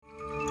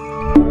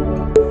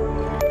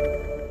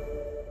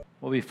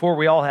before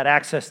we all had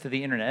access to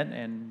the internet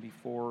and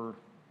before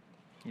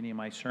any of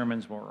my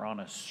sermons were on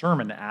a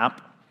sermon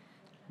app,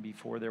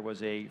 before there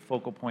was a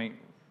Focal Point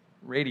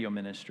radio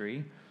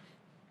ministry,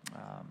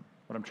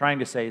 what I'm trying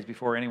to say is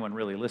before anyone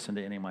really listened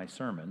to any of my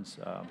sermons,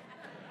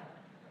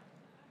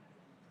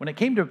 when it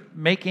came to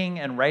making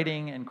and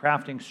writing and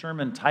crafting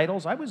sermon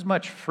titles, I was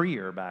much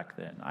freer back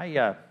then.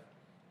 I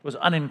was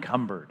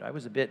unencumbered. I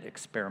was a bit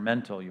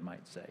experimental, you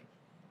might say.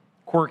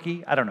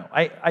 Quirky, I don't know.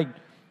 I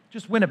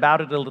just went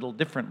about it a little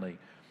differently.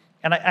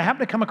 And I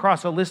happened to come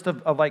across a list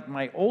of like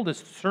my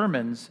oldest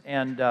sermons,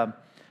 and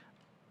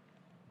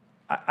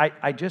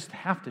I just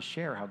have to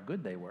share how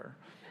good they were.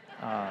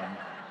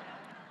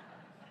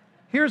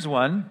 Here's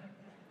one.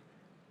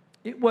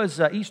 It was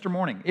Easter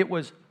morning. It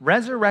was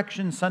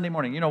Resurrection Sunday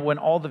morning. You know, when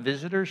all the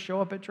visitors show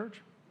up at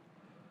church?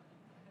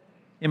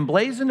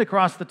 Emblazoned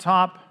across the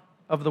top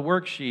of the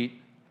worksheet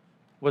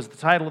was the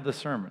title of the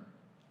sermon.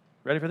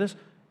 Ready for this?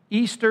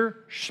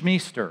 Easter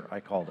Schmeaster,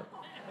 I called it.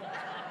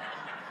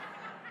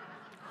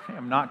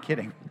 I'm not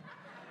kidding.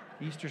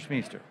 Easter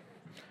Schmeaster.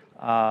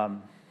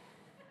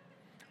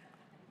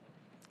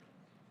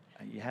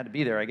 You had to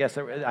be there, I guess.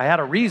 I had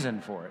a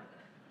reason for it.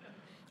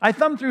 I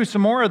thumbed through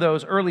some more of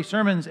those early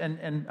sermons,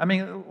 and I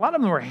mean, a lot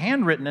of them were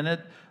handwritten. And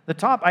at the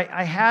top,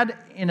 I had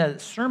in a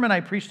sermon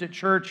I preached at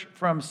church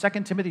from 2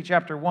 Timothy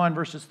chapter 1,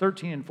 verses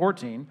 13 and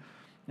 14. And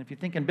if you're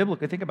thinking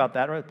biblically, think about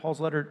that, right? Paul's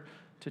letter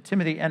to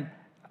Timothy. And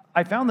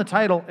I found the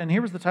title, and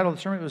here was the title of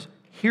the sermon. It was,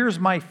 Here's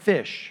My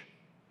Fish.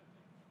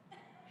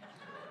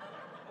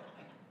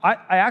 I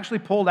actually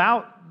pulled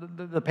out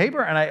the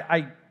paper, and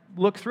I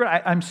looked through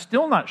it. I'm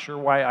still not sure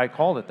why I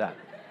called it that.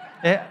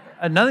 It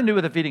had nothing to do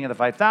with the feeding of the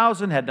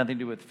 5,000, had nothing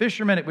to do with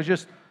fishermen. It was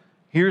just,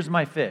 here's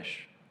my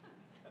fish.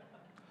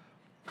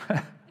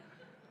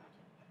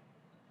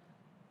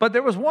 But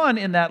there was one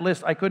in that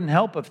list I couldn't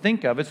help but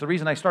think of. It's the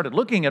reason I started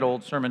looking at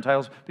old sermon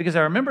titles, because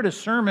I remembered a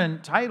sermon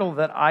title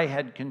that I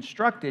had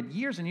constructed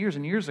years and years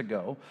and years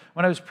ago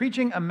when I was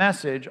preaching a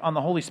message on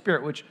the Holy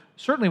Spirit, which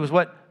certainly was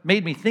what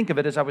made me think of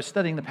it as I was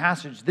studying the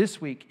passage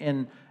this week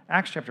in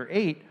Acts chapter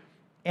 8.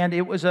 And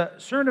it was a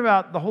sermon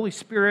about the Holy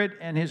Spirit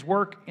and His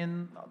work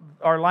in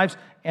our lives.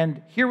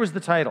 And here was the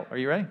title. Are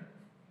you ready?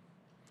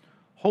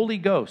 Holy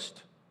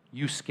Ghost,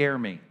 You Scare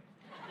Me.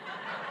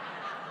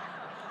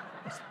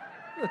 That's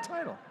the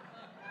title.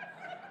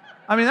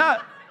 I mean,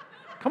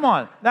 come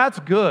on, that's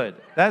good.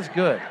 That's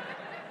good.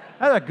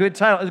 That's a good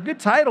title. It's a good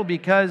title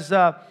because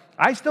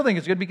I still think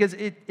it's good because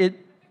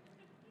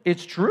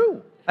it's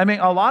true. I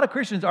mean, a lot of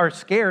Christians are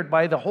scared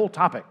by the whole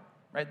topic,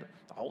 right?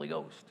 The Holy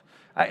Ghost.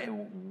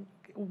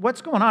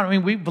 What's going on? I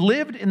mean, we've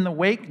lived in the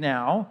wake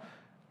now,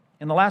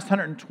 in the last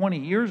 120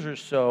 years or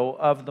so,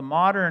 of the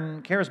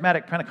modern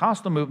charismatic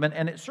Pentecostal movement,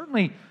 and it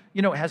certainly,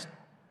 has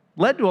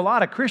led to a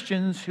lot of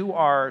Christians who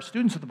are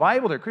students of the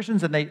Bible. They're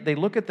Christians, and they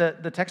look at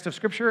the text of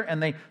Scripture,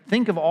 and they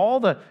think of all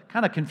the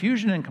kind of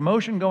confusion and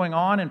commotion going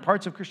on in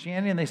parts of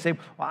Christianity, and they say,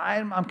 well,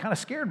 I'm kind of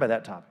scared by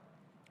that topic.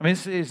 I mean,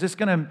 is this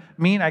going to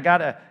mean I got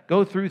to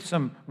go through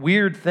some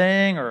weird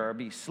thing or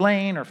be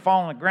slain or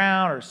fall on the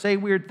ground or say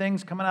weird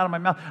things coming out of my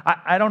mouth?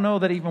 I don't know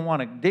that I even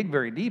want to dig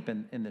very deep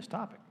in this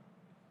topic.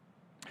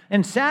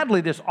 And sadly,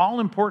 this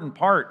all-important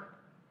part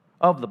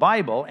of the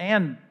Bible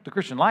and the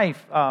Christian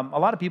life, a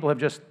lot of people have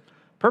just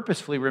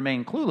purposefully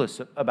remained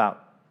clueless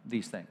about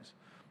these things.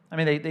 I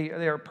mean, they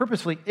are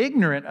purposefully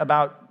ignorant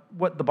about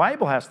what the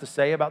Bible has to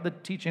say about the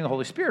teaching of the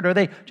Holy Spirit, or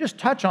they just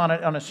touch on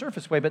it on a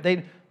surface way, but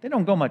they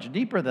don't go much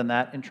deeper than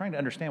that in trying to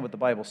understand what the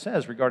Bible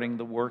says regarding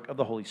the work of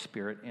the Holy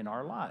Spirit in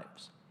our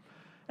lives.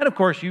 And of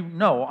course,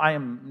 I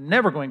am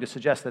never going to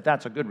suggest that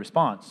that's a good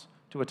response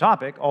to a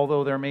topic,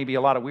 although there may be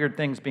a lot of weird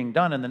things being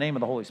done in the name of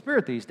the Holy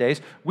Spirit these days.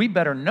 We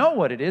better know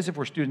what it is if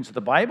we're students of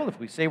the Bible.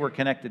 If we say we're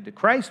connected to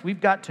Christ,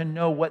 we've got to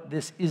know what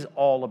this is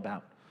all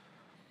about.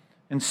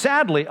 And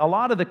sadly, a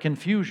lot of the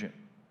confusion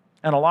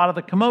and a lot of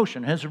the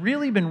commotion has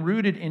really been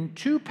rooted in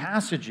two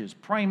passages,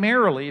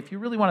 primarily, if you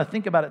really want to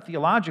think about it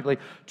theologically,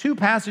 two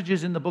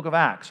passages in the book of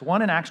Acts.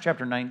 One in Acts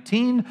chapter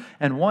 19,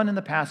 and one in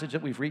the passage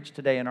that we've reached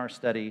today in our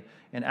study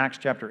in Acts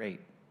chapter 8.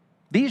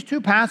 These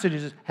two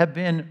passages have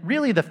been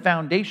really the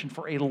foundation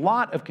for a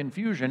lot of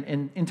confusion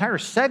in entire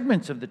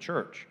segments of the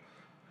church.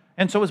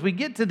 And so as we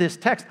get to this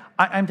text,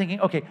 I'm thinking,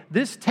 okay,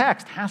 this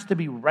text has to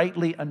be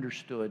rightly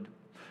understood.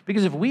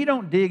 Because if we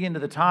don't dig into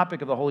the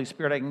topic of the Holy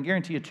Spirit, I can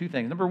guarantee you two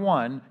things. Number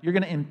one, you're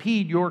going to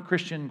impede your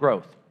Christian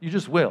growth. You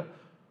just will.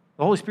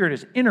 The Holy Spirit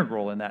is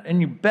integral in that,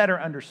 and you better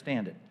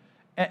understand it.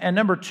 And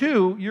number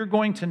two, you're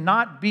going to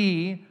not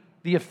be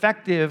the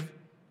effective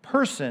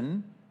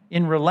person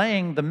in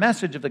relaying the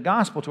message of the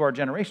gospel to our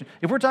generation.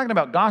 If we're talking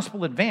about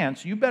gospel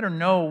advance, you better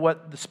know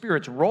what the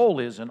Spirit's role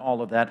is in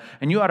all of that,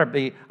 and you ought to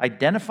be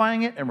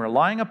identifying it and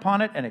relying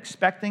upon it and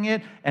expecting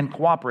it and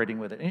cooperating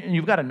with it. And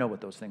you've got to know what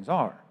those things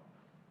are.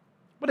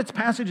 But it's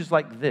passages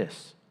like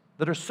this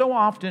that are so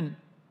often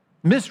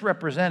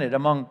misrepresented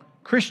among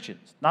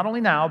Christians, not only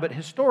now, but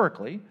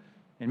historically.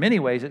 In many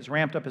ways, it's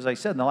ramped up, as I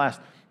said, in the last,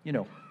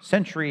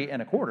 century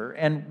and a quarter.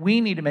 And we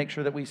need to make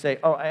sure that we say,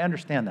 oh, I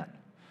understand that.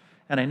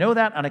 And I know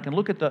that, and I can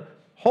look at the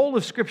whole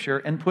of Scripture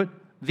and put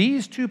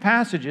these two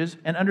passages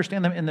and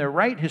understand them in their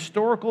right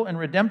historical and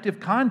redemptive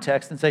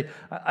context and say,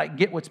 I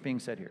get what's being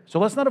said here. So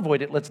let's not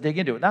avoid it. Let's dig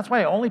into it. That's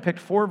why I only picked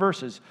 4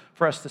 verses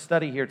for us to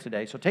study here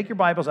today. So take your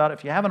Bibles out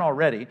if you haven't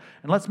already,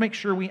 and let's make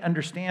sure we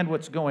understand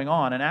what's going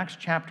on in Acts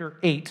chapter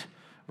 8,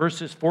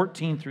 verses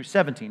 14 through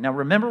 17. Now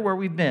remember where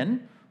we've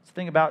been. It's the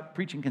thing about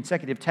preaching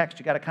consecutive text.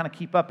 You got to kind of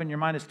keep up in your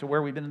mind as to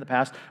where we've been in the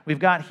past. We've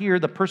got here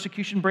the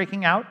persecution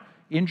breaking out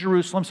in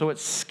Jerusalem, so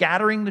it's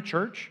scattering the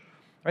church.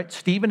 Right?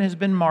 Stephen has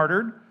been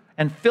martyred.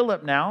 And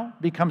Philip now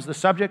becomes the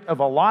subject of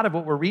a lot of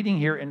what we're reading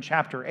here in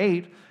chapter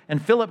 8.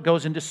 And Philip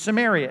goes into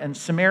Samaria. And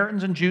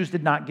Samaritans and Jews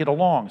did not get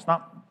along. It's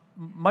not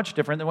much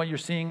different than what you're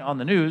seeing on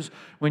the news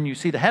when you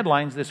see the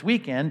headlines this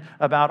weekend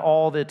about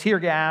all the tear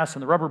gas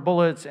and the rubber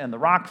bullets and the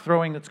rock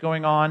throwing that's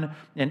going on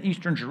in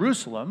eastern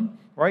Jerusalem,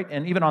 right?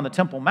 And even on the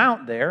Temple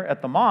Mount there,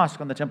 at the mosque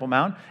on the Temple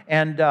Mount.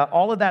 And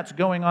all of that's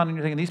going on, and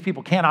you're thinking, these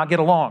people cannot get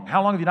along.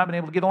 How long have you not been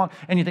able to get along?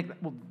 And you think,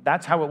 well,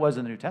 that's how it was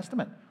in the New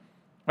Testament.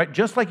 Right?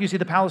 Just like you see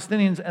the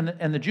Palestinians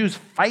and the Jews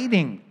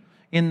fighting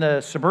in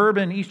the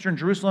suburban eastern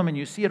Jerusalem, and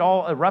you see it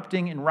all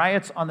erupting in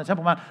riots on the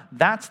Temple Mount,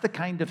 that's the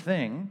kind of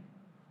thing,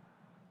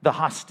 the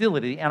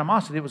hostility, the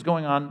animosity that was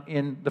going on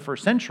in the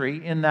first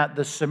century, in that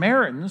the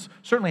Samaritans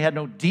certainly had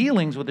no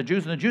dealings with the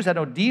Jews, and the Jews had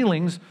no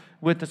dealings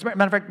with the Samaritans.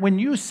 Matter of fact, when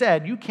you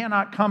said you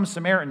cannot come,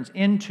 Samaritans,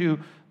 into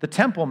the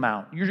Temple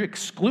Mount, you're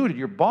excluded,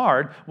 you're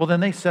barred, well,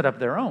 then they set up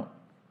their own.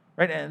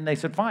 Right? And they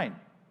said, fine.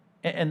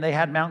 And they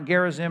had Mount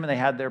Gerizim, and they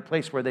had their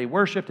place where they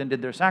worshiped and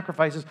did their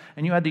sacrifices,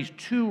 and you had these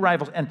two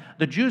rivals, and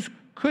the Jews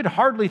could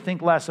hardly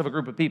think less of a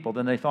group of people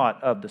than they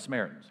thought of the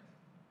Samaritans.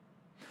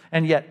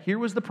 And yet, here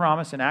was the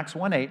promise in Acts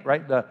 1:8,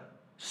 right? The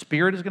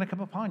Spirit is going to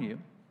come upon you,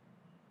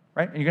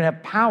 right? And you're going to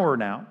have power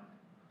now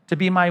to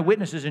be my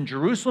witnesses in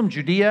Jerusalem,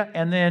 Judea,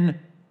 and then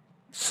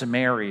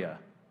Samaria,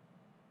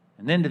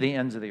 and then to the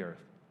ends of the earth.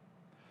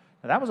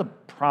 Now, that was a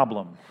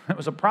problem. It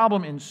was a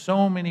problem in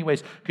so many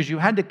ways because you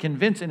had to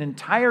convince an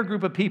entire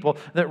group of people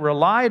that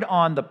relied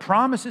on the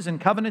promises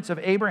and covenants of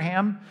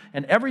Abraham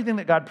and everything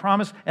that God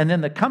promised, and then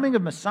the coming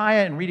of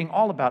Messiah, and reading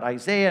all about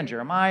Isaiah and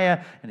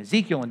Jeremiah and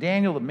Ezekiel and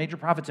Daniel, the major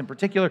prophets in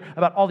particular,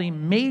 about all the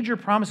major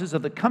promises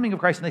of the coming of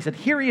Christ. And they said,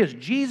 here he is,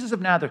 Jesus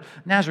of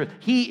Nazareth.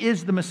 He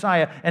is the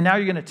Messiah. And now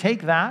you're going to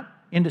take that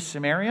into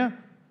Samaria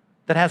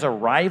that has a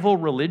rival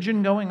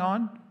religion going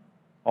on?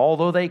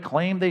 Although they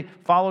claim they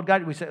followed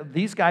God, we say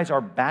these guys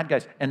are bad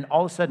guys. And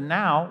all of a sudden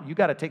now, you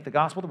got to take the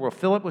gospel to the world.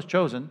 Philip was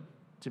chosen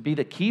to be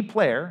the key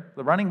player,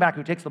 the running back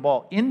who takes the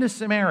ball into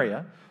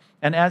Samaria.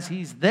 And as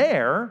he's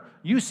there,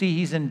 you see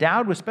he's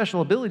endowed with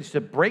special abilities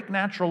to break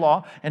natural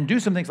law and do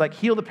some things like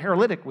heal the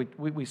paralytic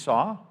we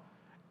saw.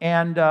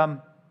 And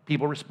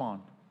people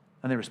respond.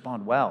 And they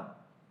respond well.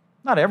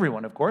 Not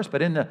everyone, of course,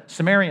 but in the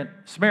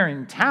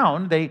Samaritan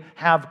town, they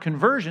have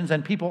conversions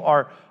and people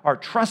are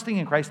trusting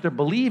in Christ. They're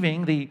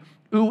believing the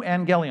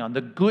euangelion, the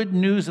good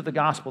news of the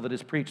gospel that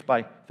is preached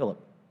by Philip.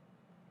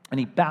 And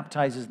he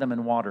baptizes them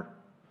in water.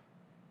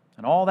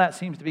 And all that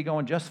seems to be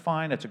going just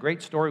fine. It's a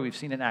great story. We've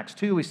seen it in Acts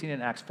 2. We've seen it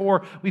in Acts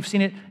 4. We've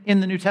seen it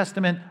in the New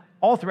Testament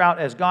all throughout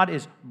as God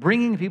is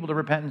bringing people to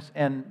repentance.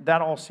 And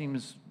that all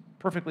seems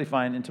perfectly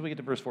fine until we get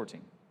to verse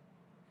 14.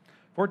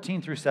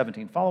 14 through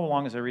 17. Follow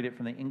along as I read it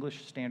from the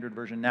English Standard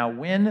Version. Now,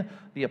 when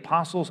the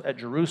apostles at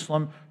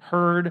Jerusalem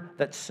heard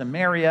that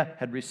Samaria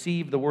had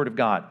received the word of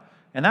God.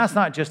 And that's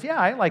not just, yeah,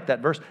 I like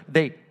that verse.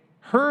 They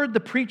heard the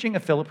preaching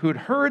of Philip, who had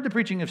heard the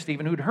preaching of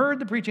Stephen, who had heard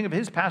the preaching of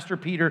his pastor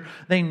Peter.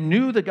 They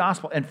knew the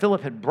gospel, and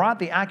Philip had brought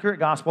the accurate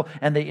gospel,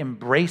 and they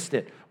embraced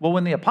it. Well,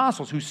 when the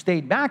apostles who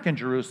stayed back in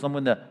Jerusalem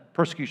when the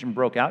persecution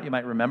broke out, you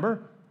might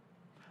remember,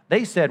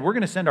 they said, we're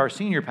going to send our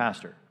senior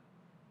pastor.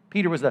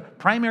 Peter was the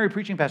primary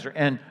preaching pastor,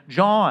 and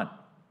John,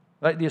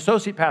 the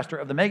associate pastor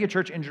of the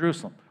megachurch in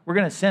Jerusalem. We're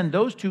going to send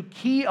those two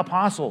key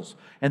apostles,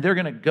 and they're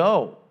going to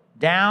go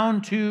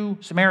down to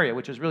Samaria,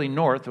 which is really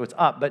north, so it's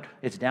up, but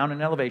it's down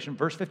in elevation.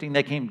 Verse 15,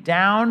 they came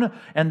down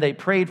and they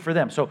prayed for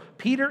them. So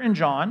Peter and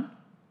John,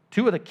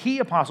 two of the key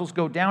apostles,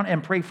 go down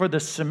and pray for the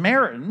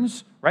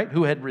Samaritans, right,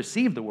 who had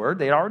received the word.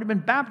 They had already been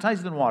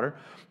baptized in water,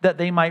 that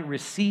they might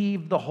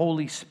receive the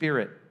Holy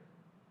Spirit.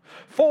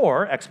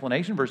 For,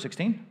 explanation, verse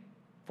 16,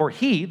 for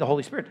he, the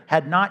Holy Spirit,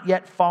 had not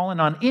yet fallen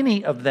on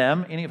any of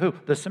them, any of who?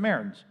 The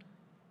Samaritans.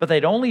 But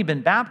they'd only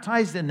been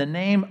baptized in the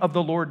name of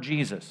the Lord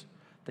Jesus.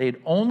 They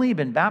had only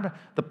been baptized.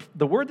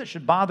 The word that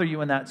should bother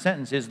you in that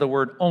sentence is the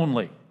word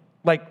only.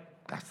 Like,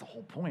 that's the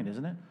whole point,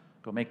 isn't it?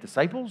 Go make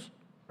disciples,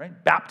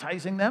 right?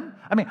 Baptizing them.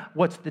 I mean,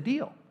 what's the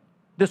deal?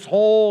 This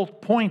whole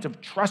point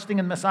of trusting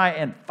in Messiah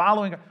and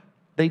following,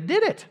 they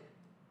did it.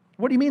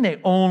 What do you mean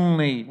they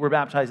only were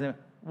baptizing them?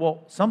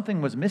 Well,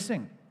 something was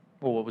missing.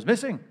 Well, what was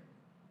missing?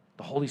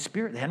 The Holy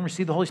Spirit. They hadn't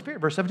received the Holy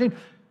Spirit. Verse 17.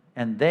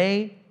 And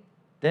they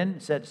then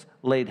said,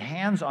 laid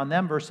hands on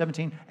them, verse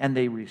 17, and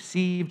they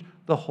received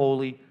the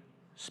Holy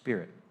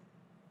Spirit.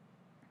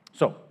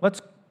 So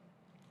let's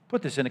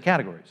put this into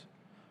categories.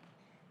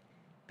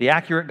 The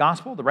accurate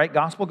gospel, the right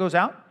gospel goes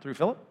out through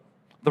Philip.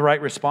 The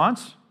right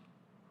response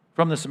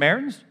from the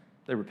Samaritans,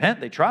 they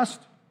repent, they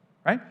trust,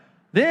 right?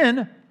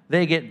 Then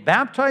They get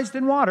baptized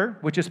in water,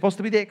 which is supposed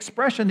to be the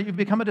expression that you've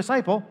become a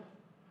disciple.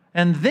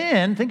 And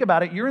then, think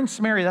about it, you're in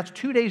Samaria. That's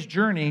 2 days'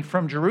 journey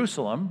from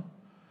Jerusalem.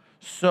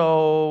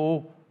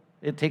 So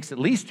it takes at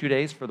least 2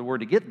 days for the word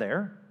to get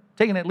there.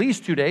 Taking at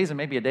least 2 days and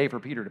maybe a day for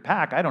Peter to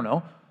pack. I don't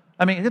know.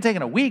 I mean, it's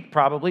taking a week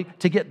probably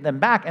to get them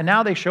back. And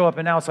now they show up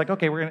and now it's like,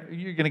 okay,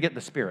 you're going to get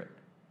the Spirit.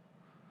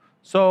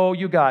 So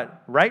you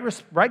got right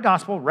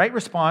gospel, right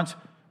response,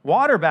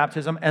 water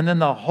baptism, and then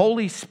the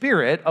Holy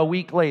Spirit a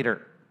week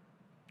later.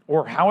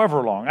 Or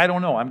however long. I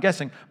don't know. I'm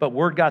guessing. But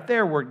word got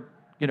there, word,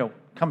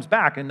 comes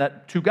back. And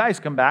that 2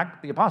 guys come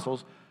back, the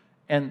apostles,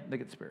 and they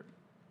get the Spirit.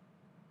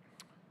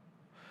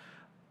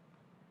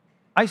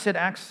 I said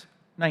Acts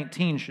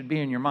 19 should be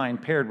in your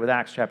mind paired with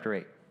Acts chapter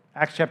 8.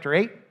 Acts chapter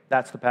 8,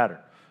 that's the pattern.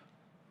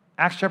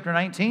 Acts chapter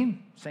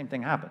 19, same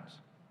thing happens.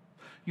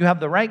 You have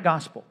the right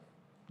gospel,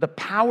 the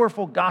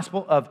powerful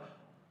gospel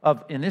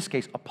of in this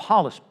case,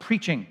 Apollos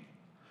preaching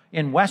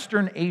in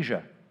Western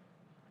Asia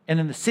and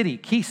in the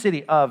key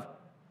city of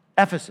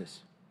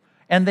Ephesus.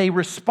 And they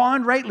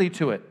respond rightly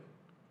to it.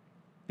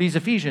 These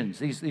Ephesians,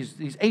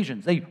 these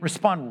Asians, they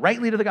respond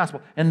rightly to the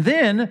gospel. And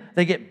then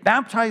they get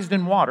baptized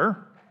in water,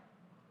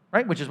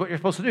 right? Which is what you're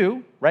supposed to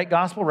do. Right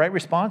gospel, right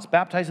response,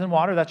 baptized in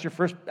water. That's your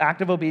first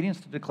act of obedience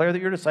to declare that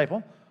you're a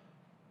disciple,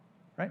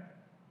 right?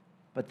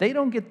 But they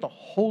don't get the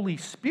Holy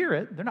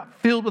Spirit. They're not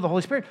filled with the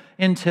Holy Spirit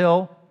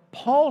until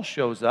Paul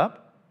shows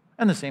up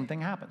and the same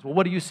thing happens. Well,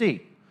 what do you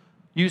see?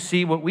 You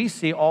see what we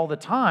see all the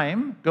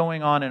time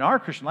going on in our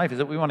Christian life is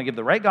that we want to give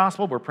the right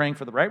gospel, we're praying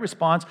for the right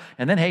response,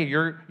 and then, hey,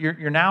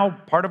 you're now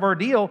part of our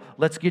deal.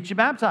 Let's get you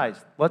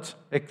baptized. Let's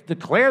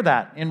declare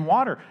that in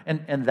water.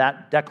 And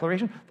that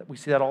declaration, we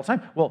see that all the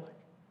time. Well,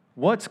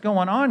 what's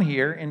going on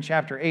here in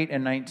chapter 8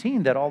 and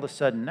 19 that all of a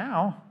sudden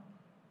now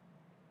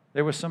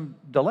there was some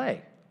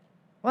delay?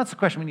 Well, that's the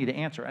question we need to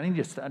answer. I need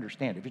you to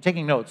understand. If you're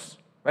taking notes,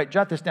 right,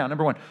 jot this down.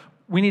 Number one,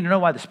 we need to know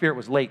why the Spirit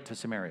was late to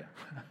Samaria.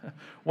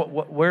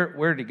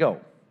 Where did he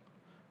go?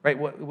 Right?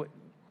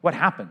 What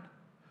happened?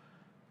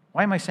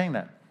 Why am I saying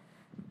that?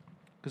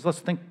 Because let's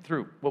think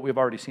through what we've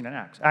already seen in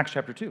Acts. Acts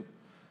chapter 2.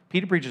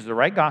 Peter preaches the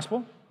right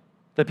gospel.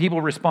 The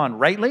people respond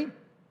rightly.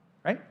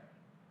 Right?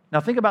 Now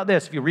think about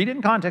this. If you read it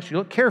in context, you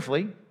look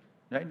carefully.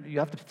 Right? You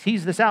have to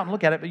tease this out and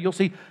look at it, but you'll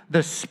see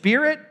the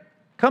Spirit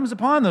comes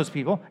upon those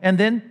people, and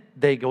then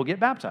they go get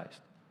baptized.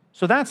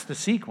 So that's the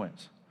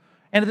sequence.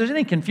 And if there's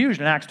any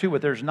confusion in Acts 2,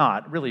 but there's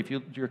not, really, if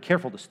you're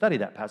careful to study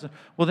that passage,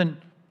 well,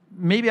 then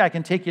maybe I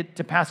can take it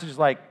to passages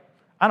like,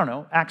 I don't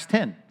know, Acts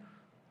 10.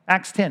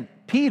 Acts 10.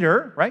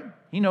 Peter, right?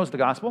 He knows the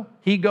gospel.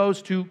 He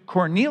goes to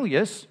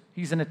Cornelius.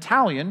 He's an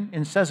Italian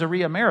in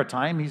Caesarea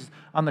Maritime. He's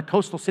on the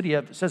coastal city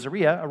of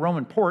Caesarea, a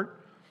Roman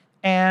port.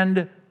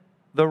 And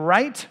the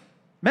right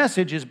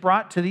message is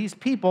brought to these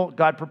people.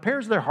 God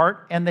prepares their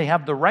heart, and they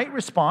have the right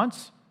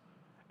response.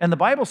 And the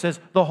Bible says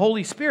the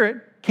Holy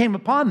Spirit came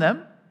upon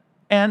them,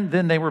 and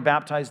then they were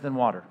baptized in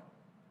water.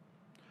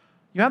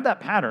 You have that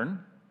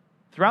pattern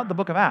throughout the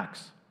book of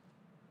Acts.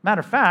 Matter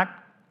of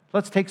fact,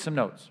 let's take some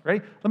notes.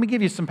 Ready? Let me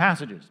give you some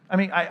passages. I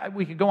mean,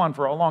 we could go on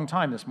for a long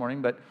time this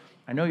morning, but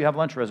I know you have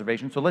lunch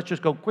reservations, so let's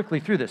just go quickly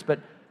through this. But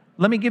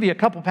let me give you a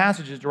couple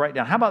passages to write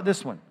down. How about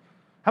this one?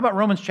 How about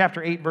Romans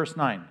chapter 8, verse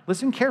 9?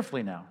 Listen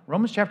carefully now.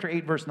 Romans chapter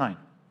 8, verse 9.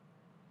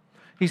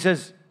 He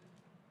says,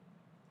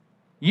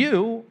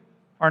 you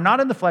are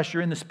not in the flesh,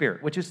 you're in the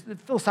Spirit, which is the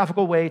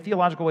theological way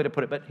to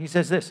put it. But he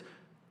says this,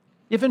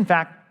 if in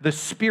fact the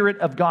Spirit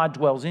of God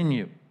dwells in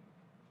you.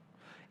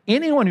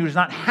 Anyone who does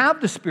not have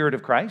the Spirit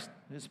of Christ,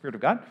 the Spirit of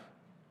God,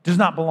 does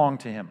not belong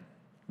to him.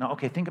 Now,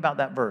 okay, think about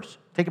that verse.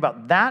 Think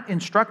about that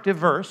instructive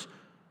verse,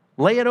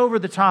 lay it over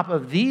the top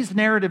of these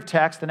narrative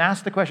texts and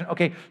ask the question,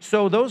 okay,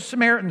 so those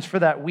Samaritans for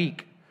that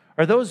week,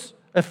 are those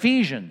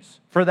Ephesians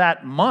for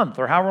that month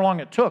or however long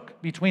it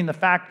took between the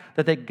fact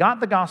that they got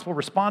the gospel,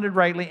 responded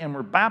rightly, and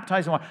were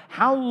baptized in water,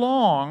 how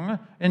long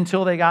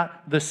until they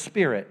got the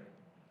Spirit?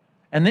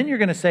 And then you're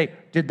going to say,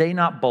 did they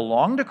not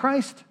belong to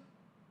Christ?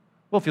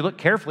 Well, if you look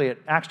carefully at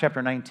Acts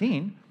chapter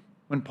 19,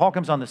 when Paul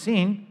comes on the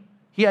scene,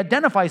 he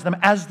identifies them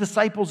as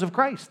disciples of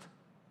Christ.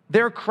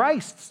 They're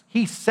Christ's.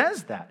 He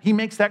says that. He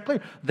makes that clear.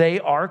 They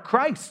are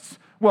Christ's.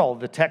 Well,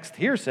 the text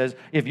here says,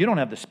 if you don't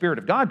have the Spirit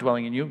of God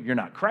dwelling in you, you're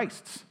not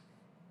Christ's.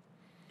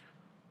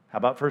 How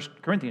about 1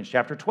 Corinthians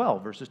chapter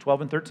 12, verses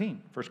 12 and 13?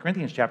 1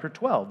 Corinthians chapter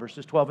 12,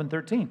 verses 12 and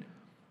 13.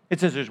 It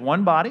says there's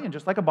one body, and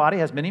just like a body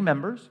has many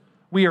members,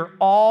 we are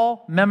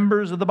all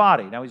members of the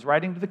body. Now, he's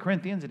writing to the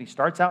Corinthians, and he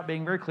starts out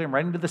being very clear,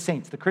 writing to the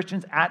saints, the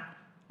Christians at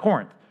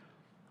Corinth.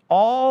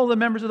 All the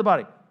members of the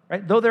body,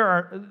 right? Though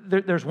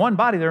there's one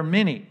body, there are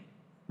many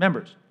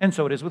members, and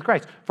so it is with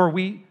Christ. For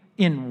we,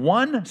 in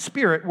one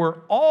Spirit, we're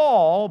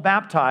all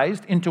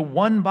baptized into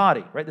one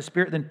body, right? The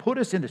Spirit then put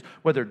us in this,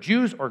 whether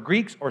Jews or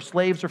Greeks or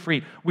slaves or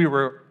free. We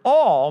were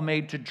all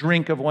made to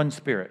drink of one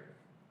Spirit.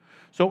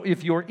 So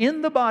if you're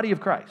in the body of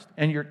Christ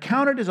and you're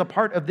counted as a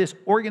part of this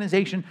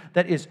organization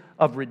that is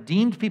of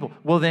redeemed people,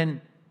 well,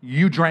 then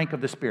you drank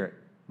of the Spirit.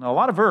 Now, a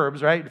lot of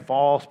verbs, right?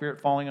 Fall,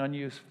 Spirit falling on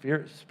you,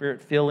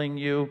 Spirit filling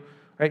you,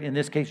 right? In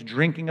this case,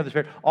 drinking of the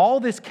Spirit. All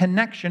this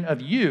connection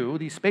of you,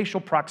 these spatial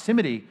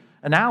proximity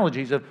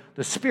analogies of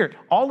the Spirit,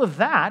 all of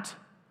that,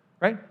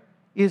 right,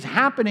 is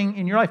happening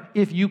in your life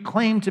if you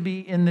claim to be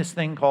in this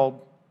thing called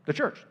the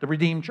church, the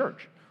redeemed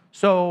church.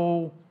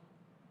 So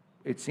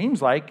it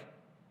seems like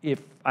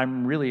if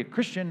I'm really a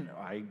Christian,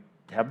 I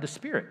have the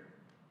Spirit.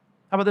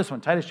 How about this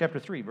one? Titus chapter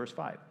 3, verse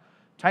 5.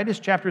 Titus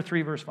chapter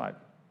 3, verse 5.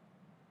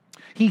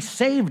 He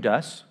saved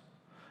us,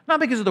 not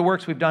because of the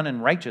works we've done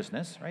in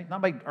righteousness, right?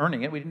 Not by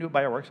earning it. We didn't do it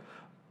by our works.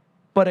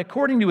 But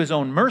according to his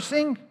own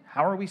mercy,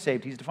 how are we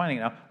saved? He's defining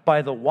it now.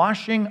 By the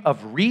washing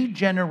of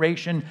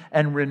regeneration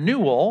and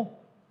renewal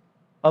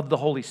of the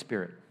Holy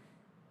Spirit.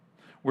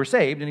 We're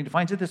saved, and he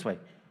defines it this way.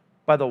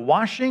 By the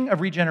washing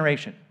of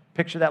regeneration.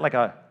 Picture that like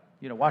a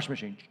washing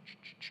machine.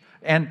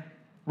 And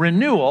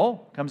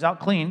renewal, comes out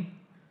clean,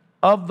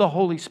 of the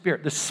Holy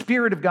Spirit. The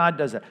Spirit of God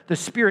does that. The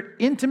Spirit,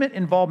 intimate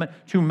involvement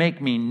to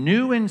make me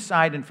new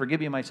inside and forgive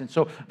me of my sins.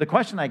 So the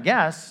question, I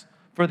guess,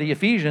 for the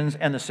Ephesians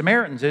and the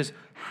Samaritans is,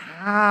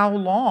 how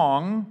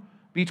long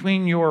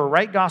between your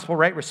right gospel,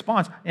 right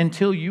response,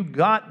 until you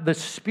got the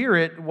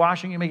Spirit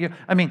washing you, making you?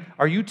 I mean,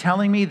 are you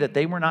telling me that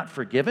they were not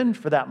forgiven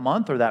for that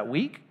month or that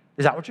week?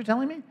 Is that what you're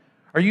telling me?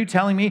 Are you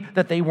telling me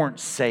that they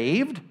weren't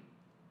saved?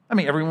 I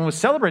mean, everyone was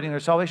celebrating their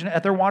salvation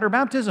at their water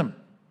baptism.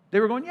 They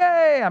were going,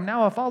 yay, I'm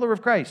now a follower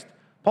of Christ.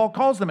 Paul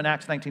calls them in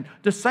Acts 19,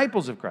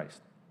 disciples of Christ.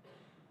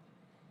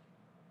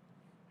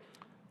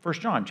 1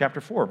 John chapter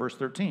 4, verse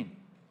 13.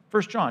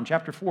 1 John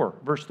chapter 4,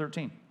 verse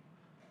 13.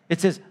 It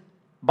says,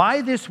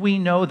 by this we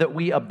know that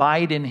we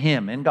abide in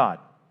him, in God,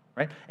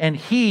 right? And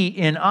he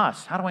in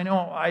us. How do I know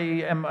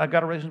I've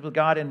got a relationship with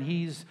God and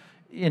he's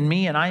in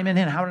me and I'm in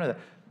him? How do I know that?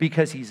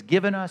 Because he's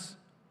given us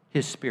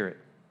his Spirit.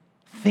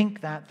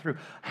 Think that through.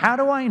 How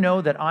do I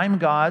know that I'm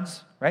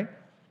God's, right?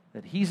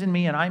 That he's in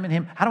me and I'm in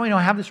him? How do I know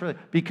I have this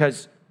relationship?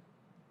 Because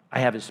I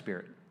have his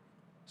Spirit.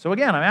 So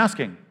again, I'm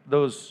asking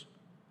those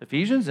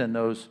Ephesians and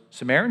those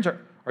Samaritans,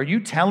 are you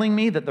telling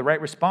me that the right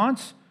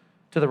response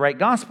to the right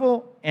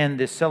gospel and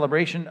this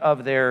celebration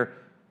of their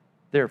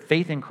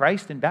faith in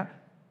Christ and baptism,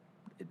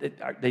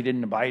 they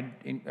didn't abide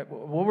in?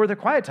 What were their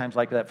quiet times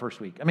like that first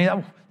week? I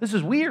mean, this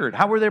is weird.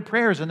 How were their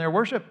prayers and their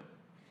worship?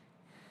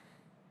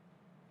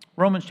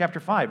 Romans chapter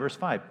 5, verse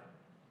 5.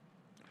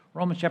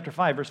 Romans chapter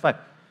 5, verse 5.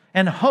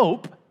 And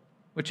hope,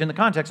 which in the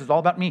context is all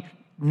about me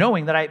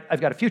knowing that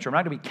I've got a future. I'm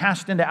not going to be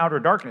cast into outer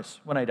darkness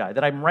when I die,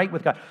 that I'm right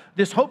with God.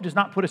 This hope does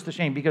not put us to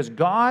shame because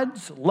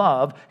God's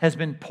love has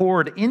been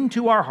poured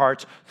into our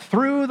hearts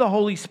through the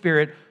Holy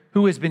Spirit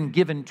who has been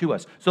given to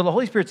us. So the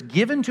Holy Spirit's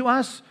given to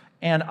us,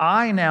 and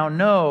I now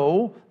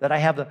know that I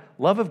have the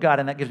love of God,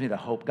 and that gives me the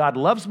hope. God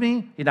loves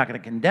me. He's not going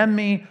to condemn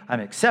me. I'm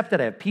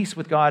accepted. I have peace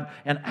with God.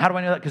 And how do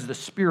I know that? Because the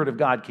Spirit of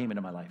God came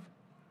into my life.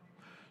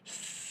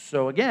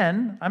 So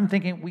again, I'm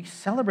thinking we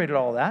celebrated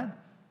all that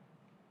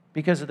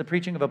because of the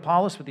preaching of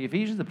Apollos with the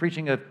Ephesians, the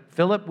preaching of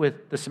Philip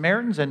with the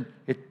Samaritans, and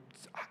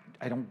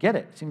I don't get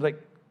it. It seems like,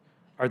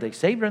 are they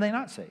saved or are they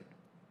not saved?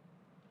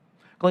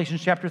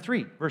 Galatians chapter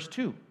 3, verse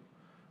 2.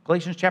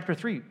 Galatians chapter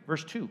 3,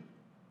 verse 2.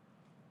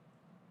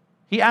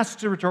 He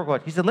asks a rhetorical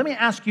question. He said, let me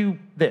ask you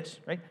this,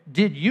 right?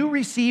 Did you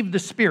receive the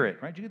Spirit,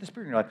 right? Did you get the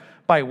Spirit in your life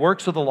by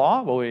works of the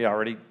law? Well, we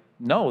already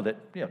know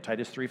that,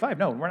 Titus 3:5.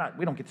 No,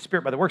 we don't get the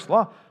Spirit by the works of the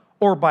law.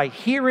 Or by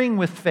hearing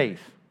with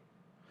faith.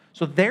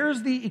 So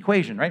there's the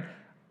equation, right?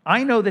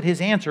 I know that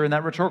his answer in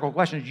that rhetorical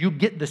question is you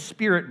get the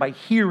Spirit by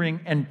hearing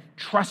and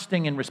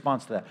trusting in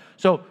response to that.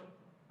 So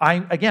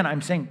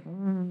I'm saying,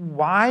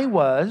 why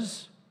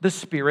was the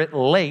Spirit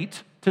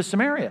late to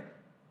Samaria?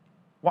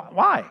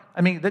 Why?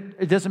 I mean,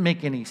 it doesn't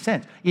make any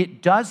sense.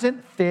 It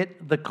doesn't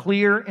fit the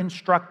clear,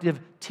 instructive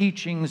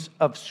teachings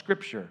of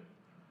Scripture.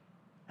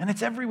 And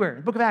it's everywhere.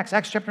 The book of Acts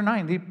chapter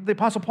 9, the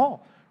Apostle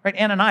Paul, right?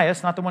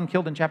 Ananias, not the one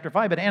killed in chapter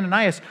 5, but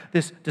Ananias,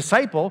 this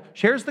disciple,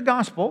 shares the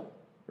gospel,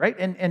 right?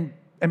 And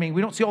I mean,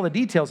 we don't see all the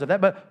details of that,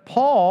 but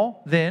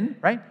Paul then,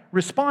 right,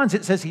 responds.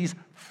 It says he's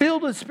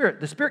filled with the Spirit.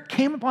 The Spirit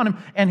came upon him,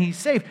 and he's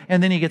saved,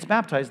 and then he gets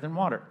baptized in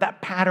water.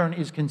 That pattern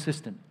is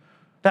consistent.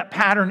 That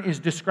pattern is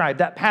described.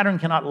 That pattern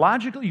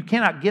you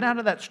cannot get out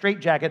of that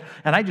straitjacket.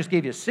 And I just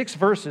gave you 6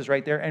 verses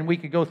right there, and we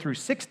could go through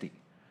 60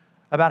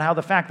 about how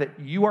the fact that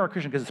you are a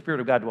Christian because the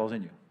Spirit of God dwells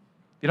in you.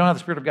 If you don't have the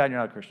Spirit of God, you're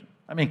not a Christian.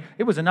 I mean,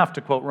 it was enough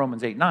to quote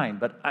Romans 8:9,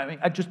 but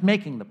I'm just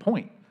making the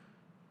point.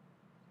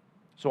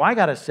 So I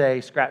got to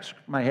say, scratch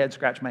my head.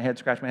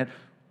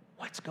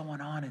 What's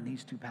going on in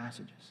these 2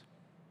 passages?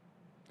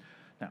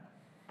 Now,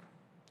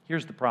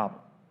 here's the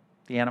problem.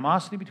 The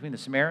animosity between the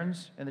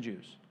Samaritans and the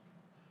Jews.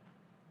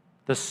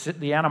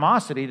 The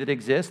animosity that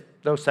exists,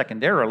 though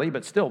secondarily,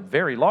 but still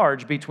very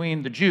large,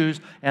 between the Jews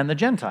and the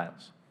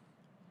Gentiles.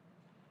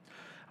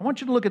 I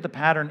want you to look at the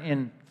pattern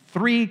in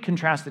 3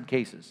 contrasted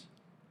cases.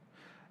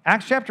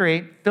 Acts chapter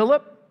 8,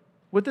 Philip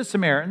with the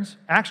Samaritans.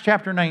 Acts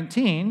chapter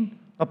 19,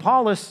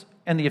 Apollos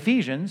and the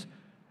Ephesians.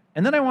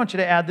 And then I want you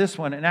to add this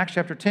one in Acts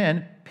chapter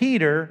 10,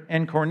 Peter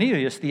and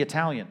Cornelius the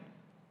Italian.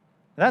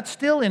 That's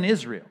still in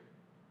Israel.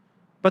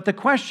 But the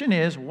question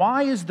is,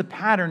 why is the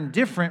pattern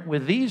different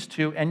with these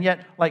two? And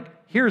yet,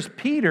 here's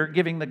Peter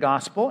giving the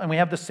gospel, and we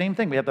have the same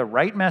thing. We have the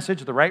right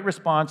message, the right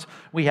response.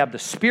 We have the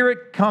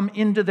Spirit come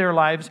into their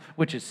lives,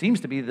 which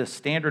seems to be the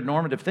standard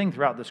normative thing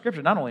throughout the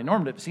Scripture. Not only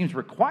normative, it seems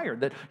required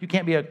that you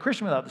can't be a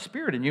Christian without the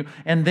Spirit in you.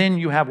 And then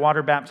you have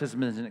water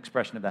baptism as an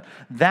expression of that.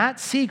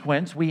 That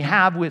sequence we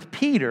have with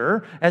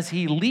Peter as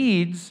he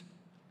leads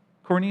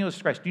Cornelius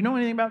to Christ. Do you know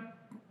anything about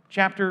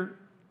chapter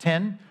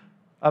 10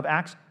 of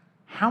Acts?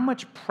 How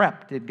much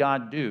prep did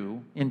God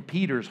do in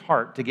Peter's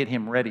heart to get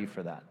him ready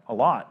for that? A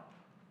lot.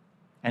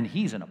 And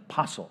he's an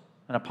apostle,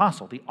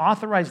 the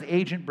authorized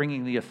agent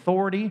bringing the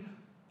authority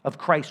of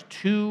Christ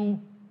to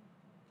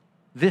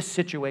this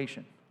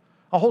situation.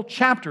 A whole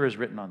chapter is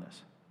written on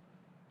this.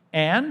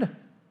 And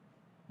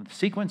the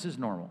sequence is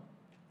normal.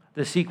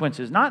 The sequence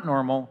is not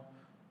normal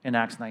in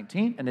Acts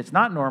 19, and it's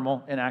not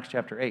normal in Acts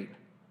chapter 8.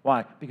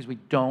 Why? Because we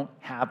don't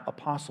have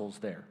apostles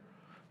there.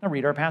 Now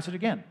read our passage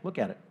again. Look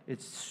at it.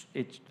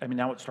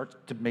 Now it starts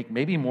to make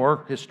maybe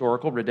more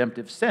historical,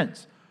 redemptive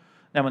sense.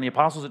 Now when the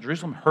apostles at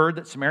Jerusalem heard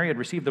that Samaria had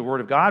received the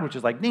word of God, which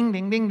is like ding,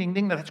 ding, ding, ding,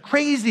 ding, that's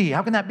crazy.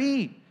 How can that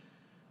be?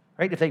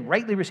 Right? If they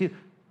rightly received,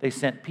 they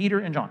sent Peter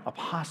and John,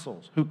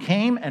 apostles, who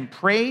came and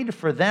prayed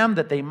for them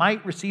that they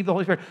might receive the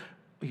Holy Spirit.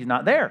 He's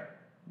not there.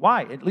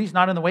 Why? At least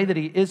not in the way that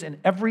he is in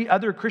every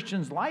other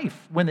Christian's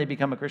life when they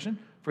become a Christian.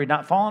 For he had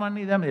not fallen on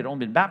any of them. They had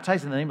only been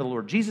baptized in the name of the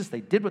Lord Jesus.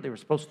 They did what they were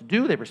supposed to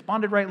do. They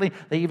responded rightly.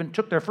 They even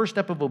took their first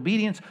step of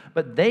obedience.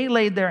 But they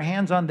laid their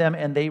hands on them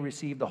and they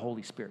received the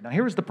Holy Spirit. Now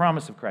here is the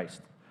promise of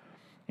Christ.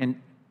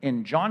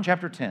 In John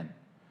chapter 10,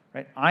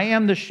 right? I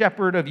am the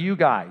shepherd of you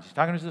guys. He's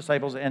talking to his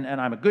disciples, and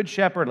I'm a good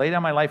shepherd, lay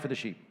down my life for the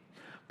sheep.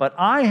 But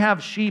I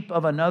have sheep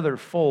of another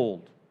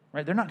fold.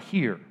 Right? They're not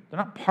here. They're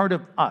not part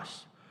of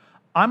us.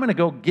 I'm going to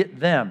go get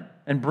them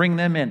and bring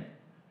them in.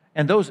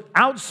 And those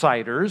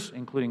outsiders,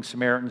 including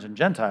Samaritans and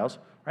Gentiles,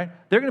 right?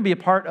 They're going to be a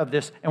part of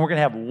this, and we're going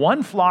to have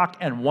one flock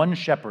and one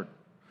shepherd.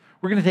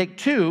 We're going to take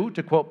two,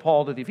 to quote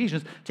Paul to the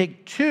Ephesians,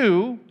 take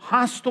two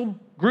hostile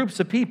groups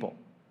of people,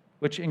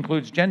 which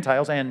includes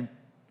Gentiles and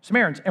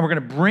Samaritans, and we're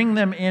going to bring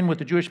them in with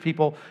the Jewish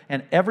people,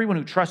 and everyone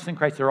who trusts in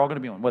Christ, they're all going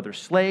to be one, whether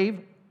slave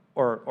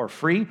or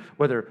free,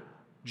 whether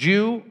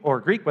Jew or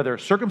Greek, whether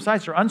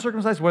circumcised or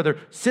uncircumcised, whether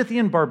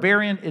Scythian,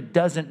 barbarian, it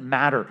doesn't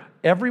matter.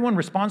 Everyone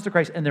responds to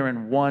Christ and they're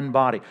in one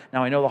body.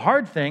 Now, I know the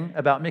hard thing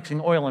about mixing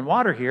oil and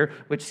water here,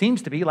 which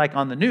seems to be like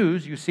on the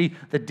news, you see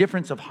the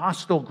difference of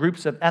hostile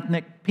groups of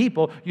ethnic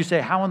people. You say,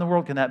 how in the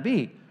world can that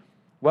be?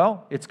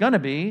 Well, it's going to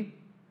be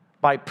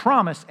by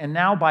promise and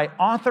now by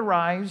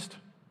authorized,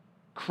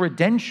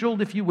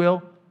 credentialed, if you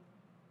will,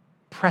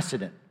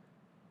 precedent.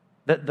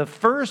 That the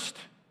first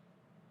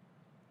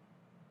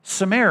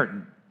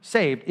Samaritan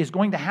saved is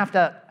going to have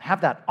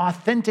that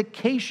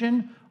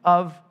authentication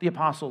of the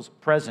apostles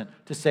present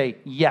to say,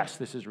 yes,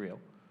 this is real.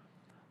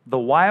 The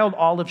wild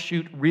olive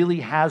shoot really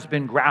has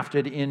been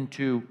grafted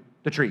into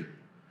the tree,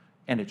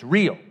 and it's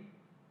real.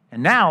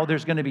 And now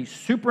there's going to be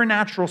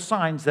supernatural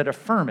signs that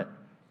affirm it,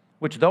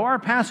 which though our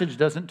passage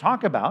doesn't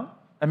talk about,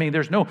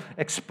 there's no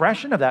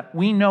expression of that.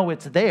 We know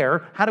it's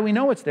there. How do we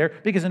know it's there?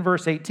 Because in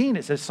verse 18,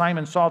 it says,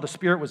 Simon saw the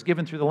Spirit was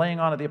given through the laying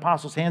on of the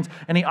apostles' hands,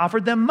 and he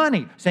offered them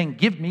money, saying,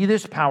 give me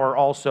this power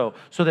also,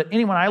 so that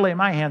anyone I lay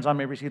my hands on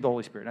may receive the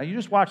Holy Spirit. Now, you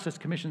just watched us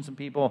commission some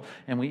people,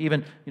 and we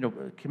even,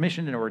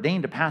 commissioned and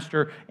ordained a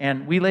pastor,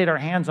 and we laid our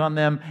hands on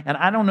them. And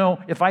I don't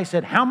know if I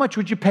said, how much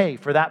would you pay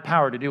for that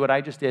power to do what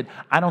I just did?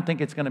 I don't think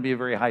it's going to be a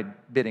very high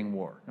bidding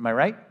war. Am I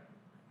right?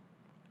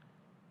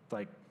 It's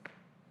like,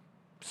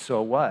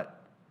 so what?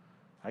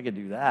 I could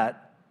do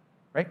that,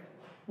 right?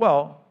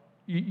 Well,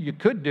 you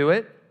could do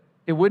it.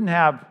 It wouldn't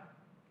have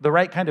the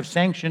right kind of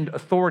sanctioned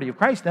authority of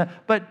Christ,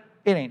 but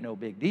it ain't no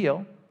big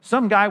deal.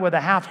 Some guy with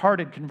a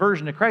half-hearted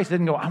conversion to Christ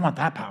didn't go, I want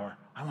that power.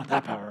 I want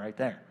that power right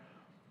there.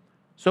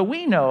 So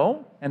we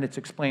know, and it's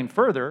explained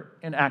further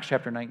in Acts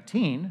chapter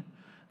 19,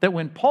 that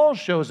when Paul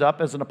shows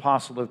up as an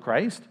apostle of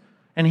Christ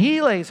and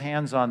he lays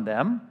hands on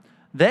them,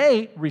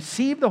 they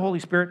receive the Holy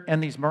Spirit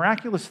and these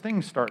miraculous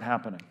things start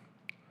happening.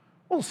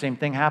 Well, the same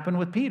thing happened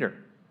with Peter.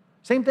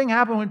 Same thing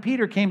happened when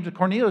Peter came to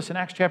Cornelius in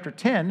Acts chapter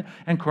 10,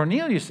 and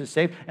Cornelius is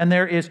saved, and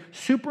there is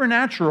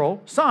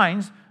supernatural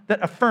signs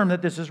that affirm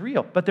that this is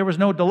real. But there was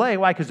no delay.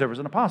 Why? Because there was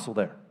an apostle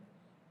there.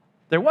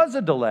 There was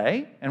a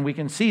delay, and we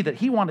can see that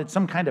he wanted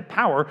some kind of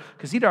power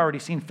because he'd already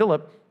seen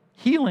Philip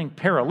healing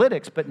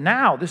paralytics, but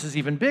now this is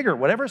even bigger.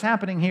 Whatever's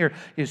happening here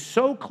is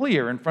so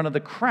clear in front of the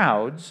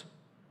crowds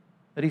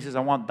that he says, I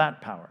want that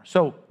power.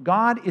 So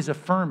God is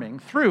affirming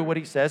through what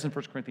he says in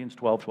 1 Corinthians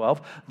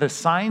 12:12, the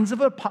signs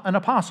of an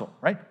apostle,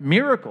 right?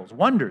 Miracles,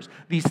 wonders.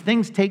 These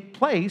things take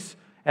place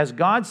as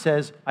God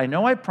says, I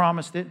know I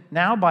promised it.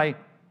 Now by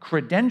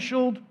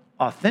credentialed,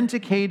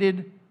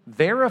 authenticated,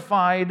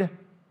 verified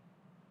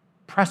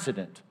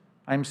precedent,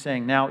 I'm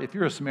saying now if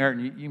you're a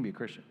Samaritan, you can be a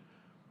Christian.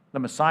 The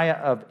Messiah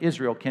of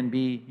Israel can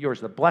be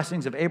yours. The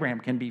blessings of Abraham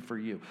can be for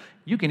you.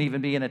 You can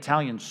even be an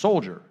Italian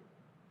soldier.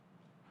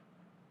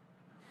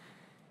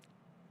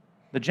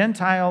 The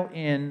Gentile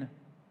in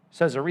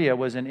Caesarea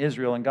was in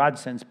Israel, and God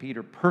sends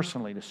Peter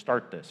personally to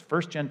start this.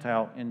 First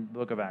Gentile in the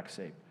book of Acts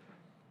saved.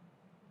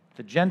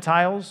 The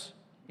Gentiles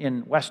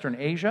in Western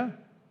Asia,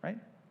 right?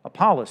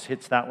 Apollos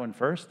hits that one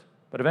first,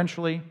 but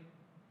eventually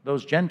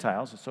those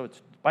Gentiles, so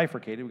it's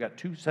bifurcated. We've got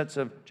two sets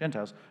of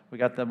Gentiles. We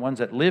got the ones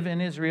that live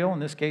in Israel. In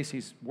this case,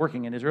 he's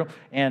working in Israel,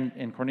 and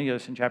in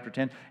Cornelius in chapter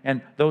 10,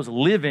 and those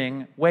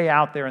living way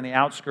out there in the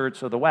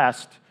outskirts of the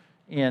West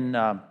in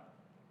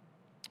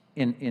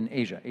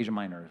Asia, Asia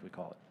Minor as we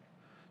call it.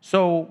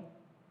 So,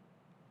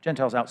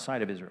 Gentiles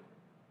outside of Israel.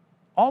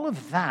 All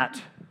of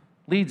that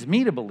leads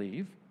me to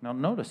believe, now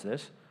notice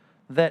this,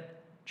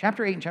 that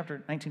chapter 8 and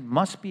chapter 19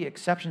 must be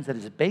exceptions that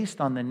is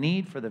based on the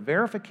need for the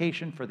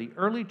verification for the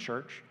early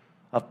church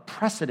of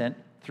precedent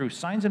through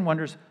signs and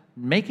wonders,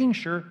 making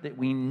sure that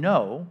we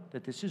know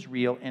that this is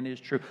real and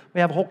is true.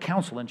 We have a whole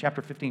council in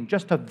chapter 15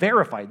 just to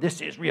verify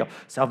this is real.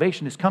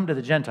 Salvation has come to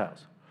the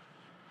Gentiles.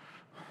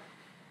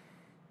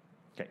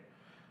 Okay.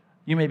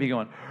 You may be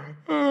going,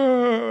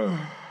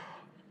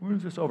 when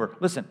is this over?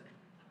 Listen,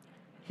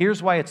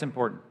 here's why it's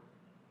important.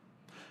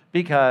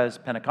 Because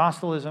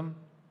Pentecostalism,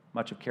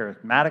 much of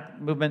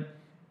charismatic movement,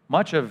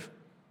 much of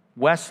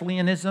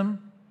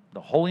Wesleyanism,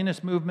 the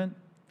holiness movement,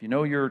 if you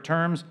know your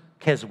terms,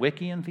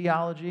 Keswickian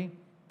theology,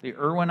 the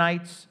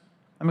Irwinites.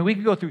 I mean, we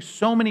could go through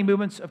so many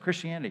movements of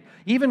Christianity.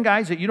 Even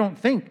guys that you don't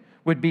think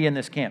would be in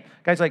this camp.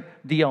 Guys like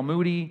D.L.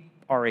 Moody,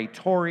 R.A.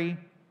 Torrey,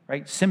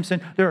 right?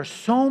 Simpson. There are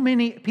so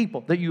many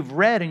people that you've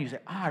read and you say,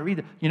 I read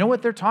it. You know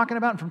what they're talking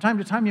about? And from time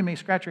to time you may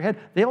scratch your head.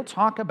 They'll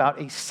talk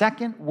about a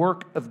second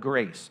work of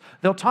grace.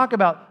 They'll talk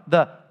about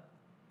the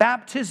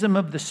baptism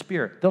of the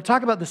Spirit. They'll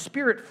talk about the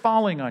Spirit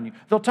falling on you.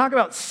 They'll talk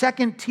about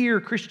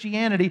second-tier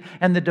Christianity,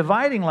 and the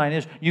dividing line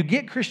is you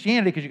get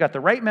Christianity because you got the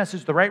right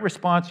message, the right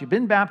response, you've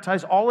been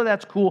baptized, all of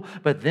that's cool,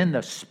 but then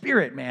the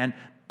Spirit, man,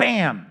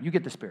 bam, you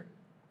get the Spirit.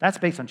 That's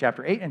based on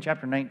chapter 8 and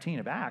chapter 19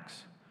 of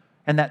Acts.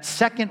 And that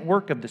second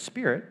work of the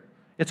Spirit,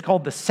 it's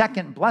called the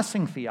second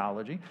blessing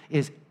theology,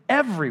 is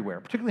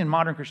everywhere, particularly in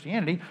modern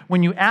Christianity.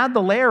 When you add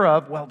the layer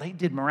of, well, they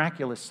did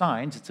miraculous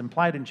signs, it's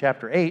implied in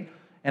chapter 8,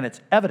 and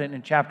it's evident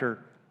in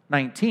chapter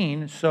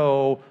 19,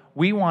 so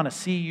we want to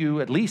see you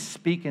at least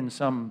speak in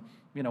some,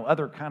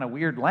 other kind of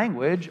weird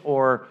language,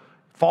 or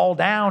fall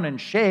down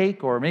and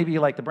shake, or maybe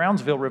like the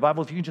Brownsville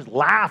revival, if you can just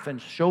laugh and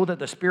show that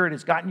the Spirit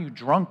has gotten you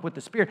drunk with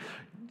the Spirit.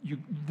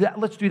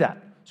 Let's do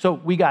that. So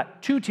we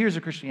got two tiers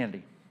of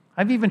Christianity.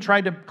 I've even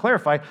tried to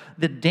clarify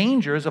the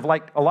dangers of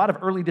like a lot of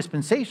early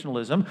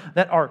dispensationalism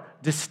that are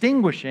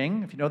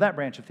distinguishing, if you know that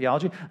branch of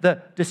theology,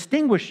 the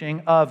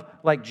distinguishing of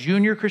like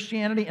junior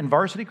Christianity and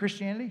varsity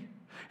Christianity.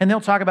 And they'll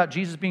talk about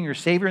Jesus being your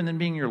Savior and then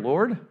being your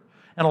Lord.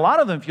 And a lot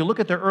of them, if you look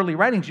at their early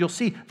writings, you'll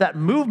see that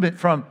movement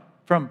from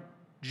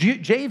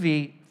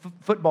JV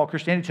football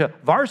Christianity to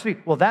varsity.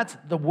 Well, that's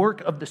the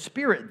work of the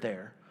Spirit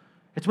there.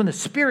 It's when the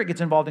Spirit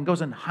gets involved and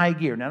goes in high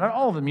gear. Now, not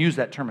all of them use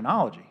that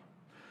terminology.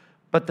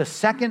 But the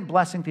second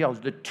blessing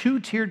theology, the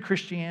two-tiered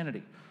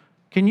Christianity,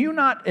 can you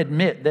not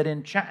admit that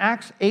in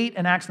Acts 8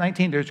 and Acts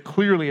 19, there's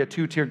clearly a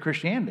two-tiered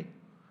Christianity?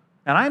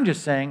 And I'm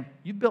just saying,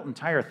 you've built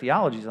entire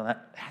theologies on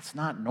that. That's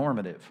not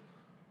normative.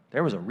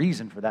 There was a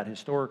reason for that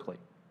historically.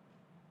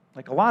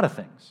 Like a lot of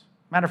things.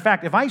 Matter of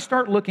fact, if I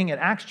start looking at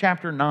Acts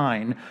chapter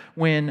 9,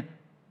 when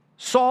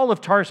Saul of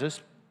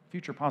Tarsus,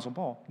 future Apostle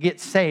Paul,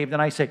 gets saved,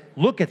 and I say,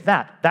 look at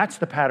that. That's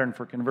the pattern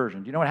for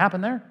conversion. Do you know what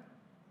happened there?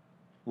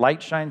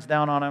 Light shines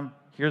down on him,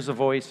 hears a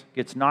voice,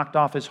 gets knocked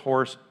off his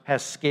horse,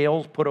 has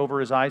scales put over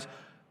his eyes.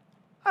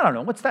 I don't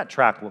know, what's that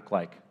track look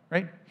like,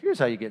 right? Here's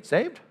how you get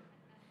saved.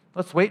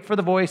 Let's wait for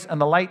the voice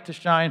and the light to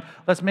shine.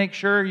 Let's make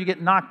sure you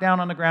get knocked down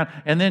on the ground.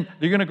 And then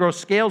you're going to grow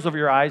scales over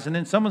your eyes. And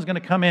then someone's going to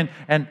come in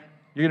and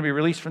you're going to be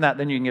released from that.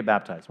 Then you can get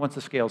baptized once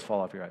the scales fall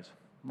off your eyes.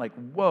 I'm like,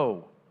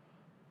 whoa.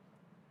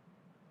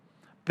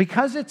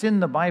 Because it's in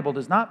the Bible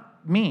does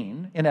not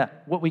mean in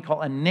what we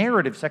call a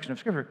narrative section of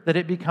Scripture that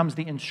it becomes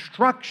the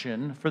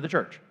instruction for the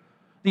church.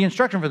 The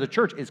instruction for the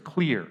church is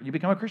clear. You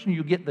become a Christian,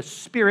 you get the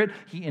Spirit.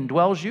 He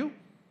indwells you.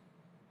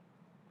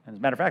 And as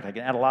a matter of fact, I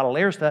can add a lot of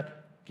layers to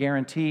that.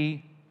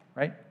 Guarantee.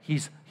 Right?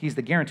 He's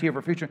the guarantee of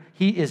our future.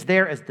 He is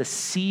there as the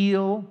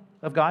seal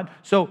of God.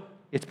 So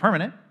it's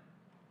permanent.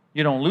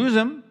 You don't lose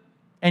him,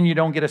 and you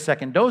don't get a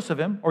second dose of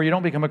him, or you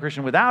don't become a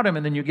Christian without him,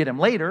 and then you get him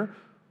later.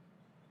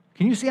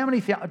 Can you see how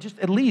many just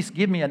at least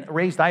give me a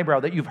raised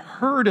eyebrow that you've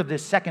heard of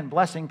this second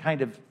blessing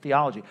kind of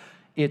theology?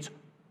 It's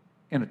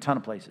in a ton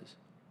of places.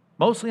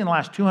 Mostly in the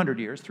last 200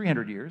 years,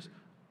 300 years,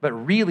 but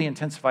really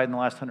intensified in the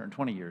last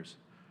 120 years.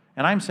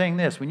 And I'm saying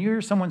this, when you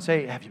hear someone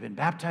say, have you been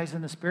baptized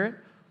in the Spirit?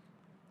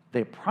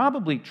 They're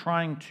probably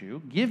trying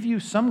to give you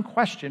some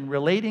question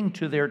relating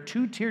to their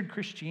two-tiered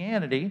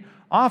Christianity,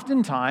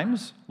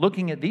 oftentimes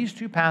looking at these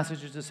two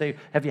passages to say,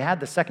 have you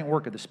had the second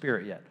work of the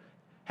Spirit yet?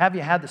 Have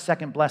you had the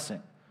second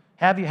blessing?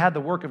 Have you had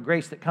the work of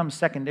grace that comes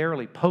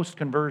secondarily,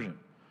 post-conversion?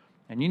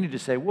 And you need to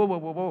say, whoa, whoa,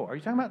 whoa, whoa. Are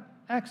you talking about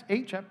Acts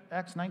 8,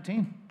 Acts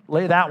 19?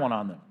 Lay that one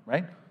on them,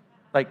 right?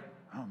 Like,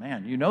 oh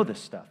man, you know this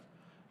stuff.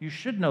 You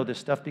should know this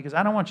stuff because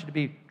I don't want you to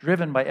be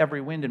driven by every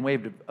wind and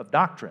wave of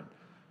doctrine.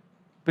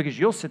 Because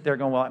you'll sit there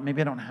going, well,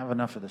 maybe I don't have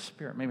enough of the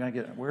Spirit.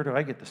 Where do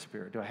I get the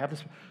Spirit? Do I have the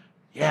Spirit?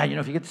 Yeah,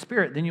 if you get the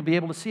Spirit, then you'll be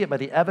able to see it by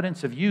the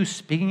evidence of you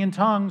speaking in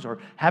tongues or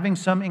having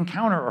some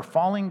encounter or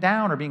falling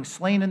down or being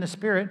slain in the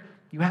Spirit.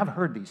 You have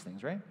heard these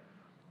things, right?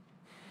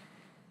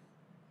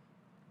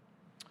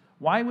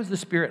 Why was the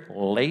Spirit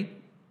late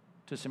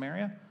to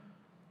Samaria?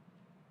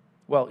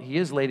 Well, he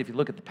is late if you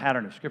look at the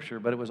pattern of Scripture,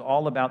 but it was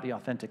all about the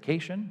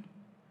authentication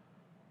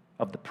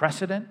of the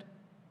precedent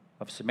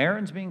of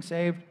Samaritans being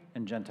saved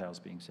and Gentiles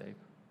being saved.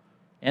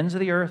 Ends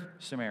of the earth,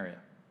 Samaria.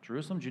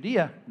 Jerusalem,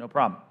 Judea, no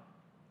problem.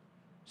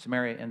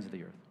 Samaria, ends of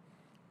the earth.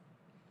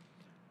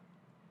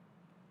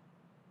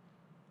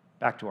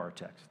 Back to our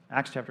text.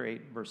 Acts chapter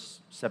 8, verse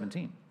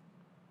 17.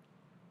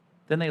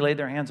 Then they laid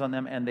their hands on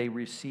them and they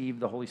received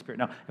the Holy Spirit.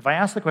 Now, if I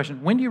ask the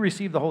question, when do you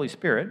receive the Holy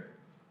Spirit?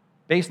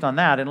 Based on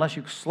that, unless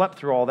you slept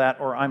through all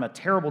that or I'm a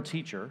terrible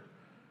teacher,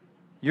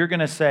 you're going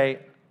to say,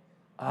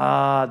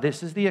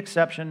 this is the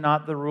exception,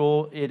 not the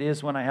rule. It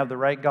is when I have the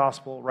right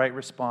gospel, right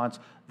response.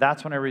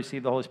 That's when I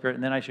receive the Holy Spirit,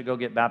 and then I should go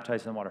get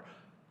baptized in water.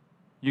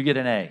 You get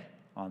an A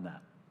on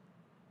that,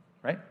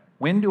 right?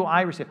 When do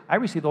I receive? I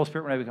receive the Holy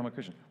Spirit when I become a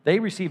Christian. They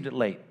received it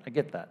late. I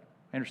get that.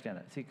 I understand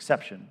that. It's the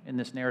exception in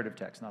this narrative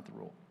text, not the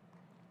rule.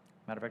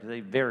 Matter of fact, it's a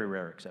very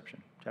rare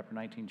exception. Chapter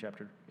 19,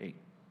 chapter 8.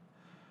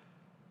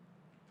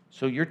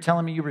 So you're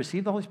telling me you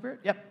received the Holy Spirit?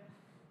 Yep.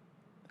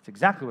 That's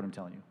exactly what I'm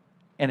telling you.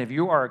 And if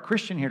you are a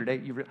Christian here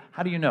today,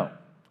 how do you know?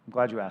 I'm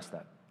glad you asked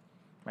that.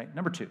 Right?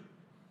 Number two,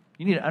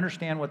 you need to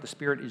understand what the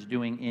Spirit is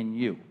doing in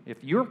you.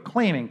 If you're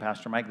claiming,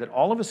 Pastor Mike, that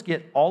all of us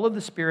get all of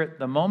the Spirit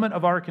the moment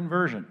of our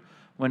conversion,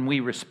 when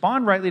we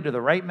respond rightly to the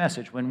right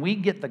message, when we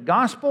get the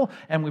gospel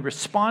and we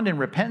respond in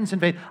repentance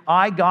and faith,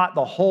 I got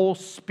the whole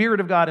Spirit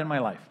of God in my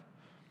life.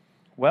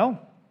 Well,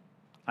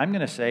 I'm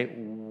going to say,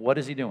 what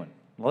is he doing?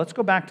 Well, let's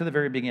go back to the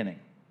very beginning.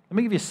 Let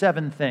me give you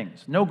 7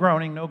 things. No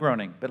groaning,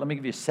 but let me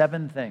give you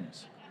 7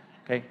 things.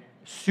 Okay,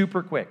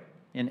 super quick,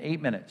 in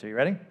 8 minutes. Are you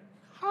ready?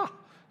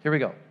 Here we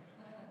go.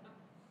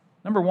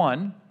 Number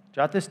 1,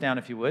 jot this down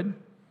if you would.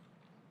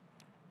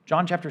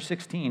 John chapter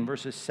 16,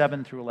 verses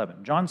 7 through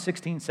 11. John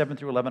 16, 7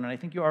 through 11, and I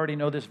think you already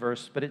know this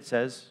verse, but it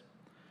says,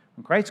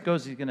 when Christ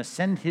goes, he's going to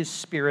send his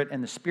Spirit,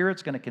 and the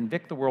Spirit's going to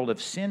convict the world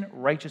of sin,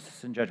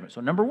 righteousness, and judgment.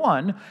 So number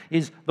 1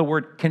 is the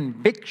word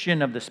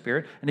conviction of the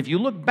Spirit. And if you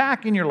look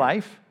back in your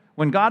life,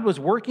 when God was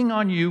working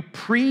on you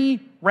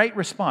pre-right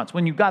response,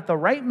 when you got the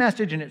right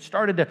message and it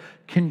started to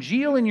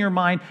congeal in your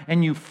mind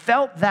and you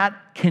felt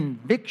that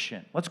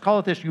conviction, let's call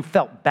it this, you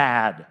felt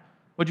bad.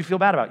 What'd you feel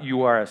bad about?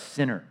 You are a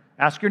sinner.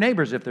 Ask your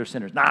neighbors if they're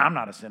sinners. Nah, I'm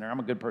not a sinner. I'm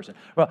a good person.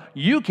 Well,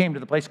 you came to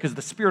the place because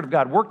the Spirit of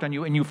God worked on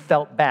you and you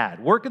felt bad.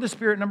 Work of the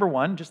Spirit, number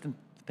 1, just in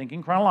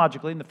thinking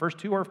chronologically, and the first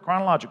 2 are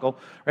chronological,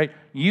 right?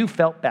 You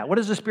felt bad. What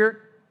is the Spirit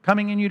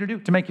coming in you to do?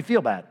 To make you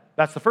feel bad.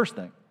 That's the first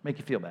thing, make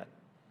you feel bad.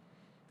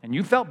 And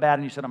you felt bad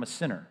and you said, I'm a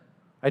sinner.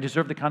 I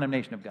deserve the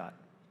condemnation of God.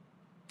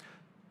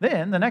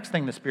 Then the next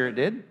thing the Spirit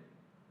did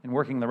in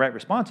working the right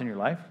response in your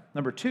life,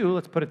 number 2,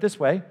 let's put it this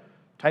way,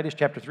 Titus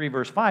chapter 3,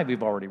 verse 5,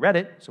 we've already read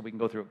it, so we can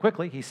go through it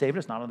quickly. He saved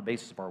us not on the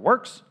basis of our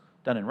works,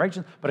 done in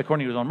righteousness, but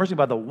according to his own mercy,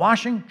 by the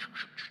washing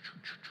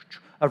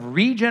of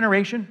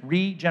regeneration,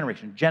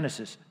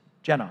 Genesis,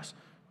 genos,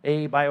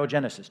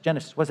 abiogenesis,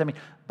 Genesis, what does that mean?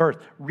 Birth,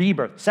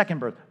 rebirth, second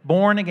birth,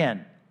 born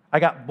again. I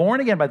got born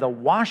again by the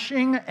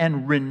washing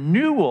and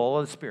renewal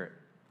of the Spirit.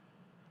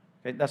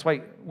 Okay, that's why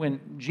when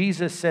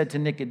Jesus said to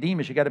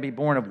Nicodemus, you got to be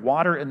born of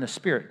water and the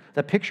Spirit.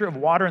 The picture of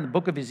water in the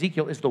book of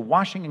Ezekiel is the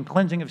washing and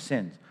cleansing of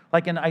sins.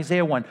 Like in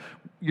Isaiah 1,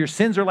 your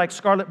sins are like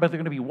scarlet, but they're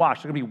going to be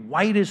washed. They're going to be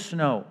white as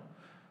snow.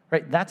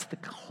 Right? That's the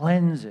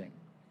cleansing.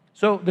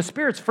 So the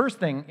Spirit's first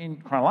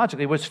thing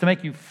chronologically was to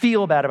make you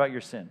feel bad about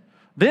your sin.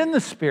 Then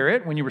the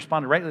Spirit, when you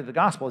responded rightly to the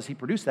gospel, as he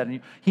produced that in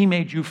you, he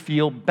made you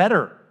feel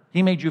better.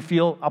 He made you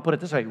feel, I'll put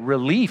it this way,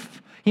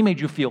 relief. He made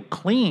you feel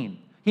clean.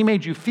 He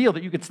made you feel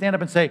that you could stand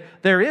up and say,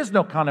 there is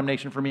no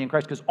condemnation for me in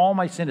Christ because all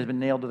my sin has been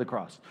nailed to the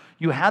cross.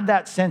 You had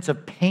that sense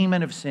of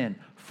payment of sin,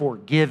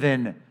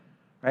 forgiven,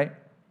 right?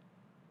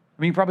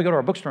 I mean, you probably go to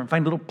our bookstore and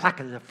find little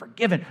placards of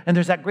forgiven. And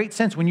there's that great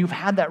sense when you've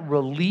had that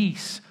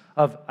release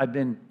of, I've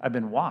been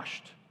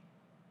washed.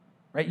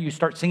 Right? You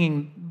start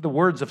singing the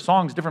words of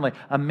songs differently.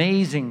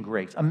 Amazing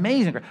grace.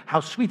 How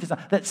sweet is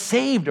that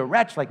saved a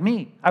wretch like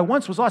me. I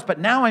once was lost, but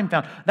now I'm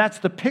found. That's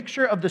the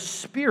picture of the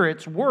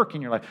Spirit's work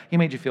in your life. He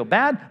made you feel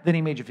bad, then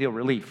he made you feel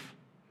relief.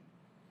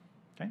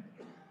 Okay?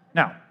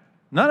 Now,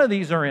 none of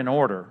these are in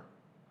order,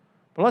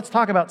 but let's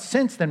talk about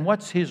since then,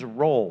 what's his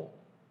role?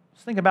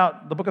 Let's think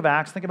about the book of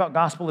Acts, think about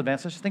gospel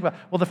advance. Let's just think about,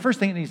 well, the first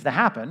thing that needs to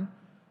happen,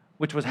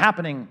 which was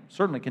happening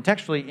certainly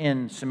contextually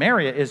in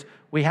Samaria, is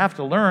we have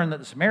to learn that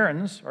the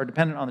Samaritans are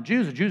dependent on the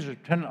Jews are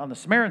dependent on the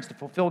Samaritans to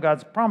fulfill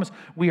God's promise.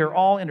 We are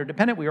all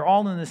interdependent. We are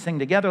all in this thing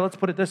together. Let's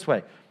put it this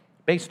way.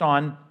 Based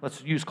on,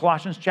 let's use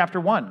Colossians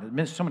chapter 1.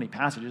 There's so many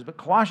passages, but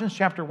Colossians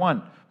chapter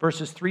 1,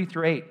 verses 3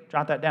 through 8.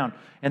 Jot that down.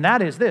 And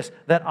that is this,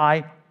 that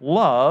I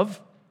love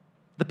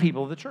the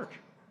people of the church,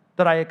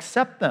 that I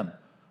accept them,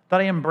 that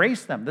I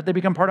embrace them, that they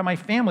become part of my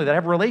family, that I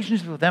have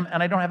relationships with them,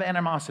 and I don't have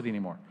animosity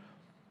anymore.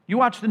 You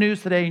watch the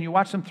news today and you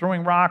watch them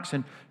throwing rocks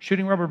and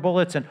shooting rubber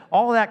bullets and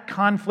all that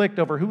conflict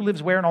over who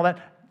lives where and all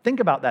that. Think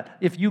about that.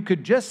 If you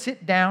could just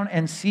sit down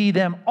and see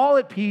them all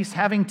at peace,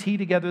 having tea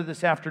together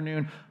this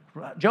afternoon,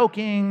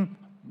 joking,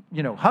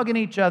 hugging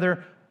each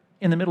other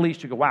in the Middle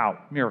East, you go, wow,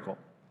 miracle.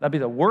 That'd be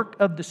the work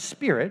of the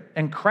Spirit,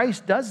 and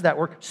Christ does that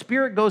work.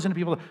 Spirit goes into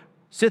people,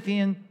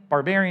 Scythian,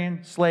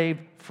 barbarian, slave,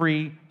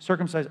 free,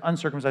 circumcised,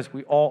 uncircumcised.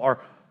 We all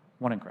are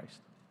one in Christ.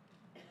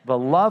 The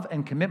love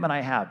and commitment I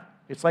have,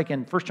 it's like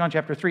in 1 John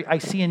chapter 3, I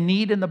see a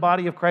need in the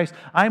body of Christ.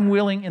 I'm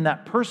willing in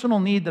that personal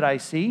need that I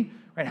see,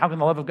 right? How can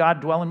the love of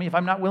God dwell in me if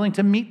I'm not willing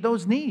to meet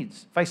those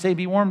needs? If I say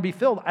be warm, be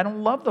filled, I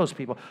don't love those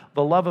people.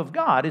 The love of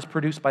God is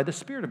produced by the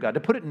Spirit of God. To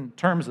put it in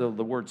terms of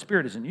the word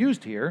Spirit isn't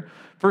used here,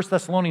 1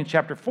 Thessalonians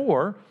chapter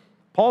 4,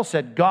 Paul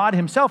said, God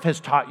himself has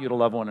taught you to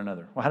love one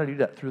another. Well, how did he do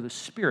that? Through the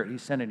Spirit he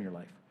sent in your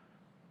life.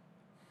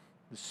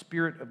 The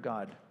Spirit of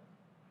God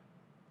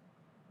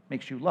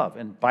makes you love.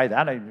 And by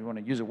that, I want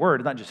to use a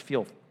word, not just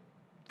feel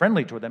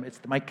friendly toward them. It's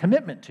my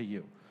commitment to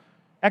you.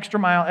 Extra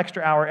mile,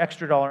 extra hour,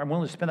 extra dollar. I'm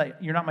willing to spend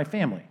that. You're not my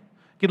family.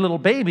 Get a little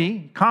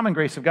baby, common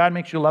grace of God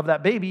makes you love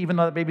that baby, even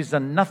though that baby's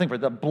done nothing for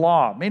it. The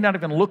blob may not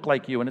even look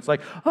like you. And it's like,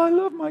 oh, I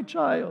love my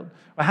child.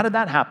 Well, how did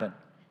that happen?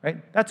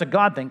 Right? That's a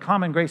God thing,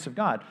 common grace of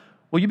God.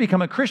 Well, you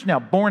become a Christian now,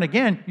 born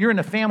again. You're in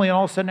a family, and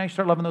all of a sudden now you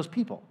start loving those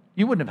people.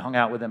 You wouldn't have hung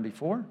out with them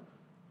before.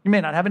 You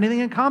may not have anything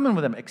in common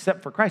with them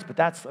except for Christ, but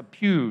that's a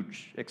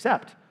huge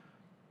except.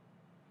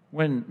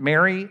 When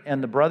Mary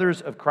and the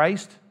brothers of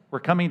Christ were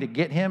coming to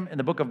get him in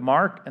the book of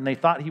Mark, and they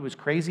thought he was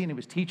crazy and he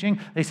was teaching,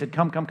 they said,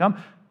 come, come,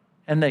 come.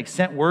 And they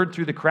sent word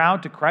through the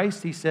crowd to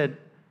Christ. They said,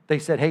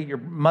 hey, your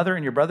mother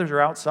and your brothers are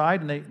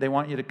outside, and they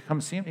want you to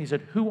come see him. He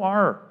said, who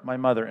are my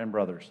mother and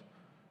brothers?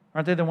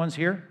 Aren't they the ones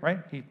here, right?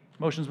 He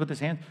motions with his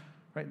hand,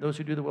 right? Those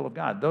who do the will of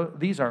God.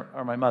 These are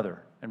my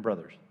mother and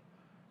brothers.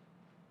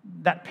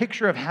 That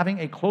picture of having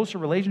a closer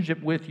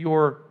relationship with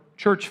your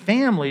church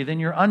family than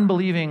your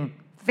unbelieving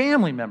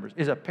family members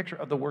is a picture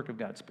of the work of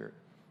God's Spirit.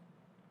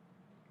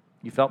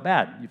 You felt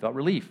bad. You felt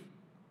relief.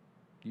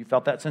 You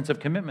felt that sense of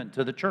commitment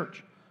to the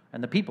church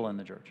and the people in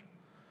the church.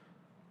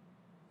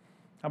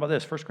 How about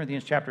this? 1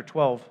 Corinthians chapter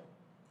 12,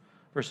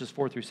 verses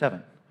 4 through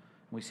 7.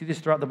 We see this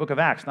throughout the book of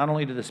Acts. Not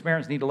only do the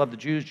Samaritans need to love the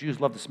Jews, Jews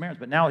love the Samaritans,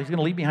 but now he's going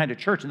to leave behind a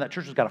church, and that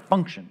church has got to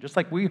function. Just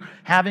like we're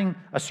having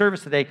a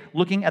service today,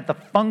 looking at the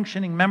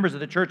functioning members of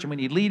the church, and we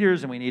need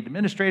leaders, and we need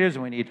administrators,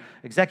 and we need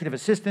executive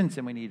assistants,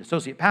 and we need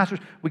associate pastors.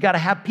 We got to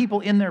have people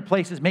in their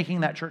places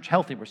making that church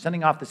healthy. We're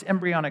sending off this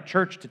embryonic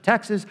church to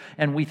Texas,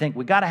 and we think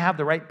we got to have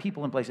the right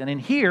people in place. And in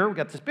here, we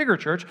got this bigger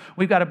church.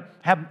 We've got to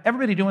have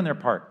everybody doing their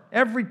part.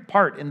 Every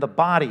part in the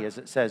body, as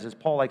it says, as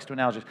Paul likes to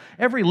analogize.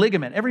 Every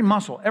ligament, every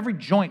muscle, every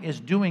joint is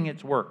doing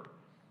its work.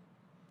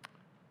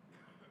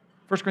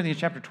 1 Corinthians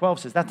chapter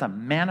 12 says that's a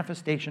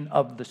manifestation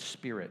of the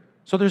Spirit.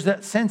 So there's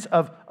that sense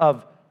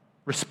of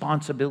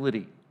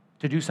responsibility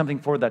to do something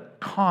for the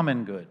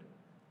common good.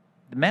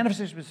 The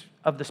manifestation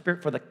of the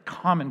Spirit for the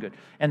common good.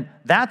 And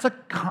that's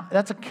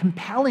a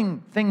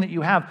compelling thing that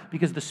you have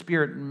because the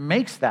Spirit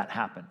makes that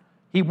happen.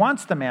 He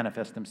wants to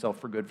manifest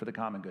himself for good for the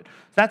common good.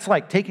 That's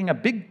like taking a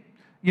big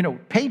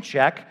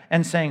paycheck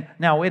and saying,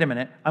 now, wait a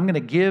minute, I'm going to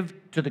give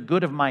to the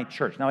good of my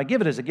church. Now, I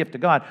give it as a gift to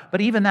God, but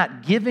even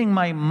that giving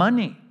my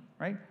money,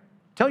 right?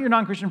 Tell your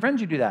non-Christian friends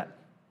you do that.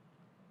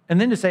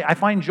 And then to say, I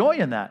find joy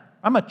in that.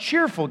 I'm a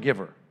cheerful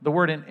giver. The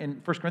word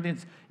in 1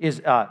 Corinthians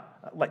is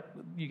like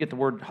you get the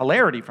word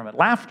hilarity from it,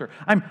 laughter.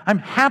 I'm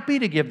happy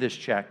to give this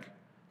check.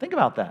 Think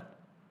about that.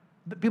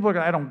 People are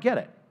going, I don't get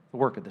it. The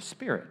work of the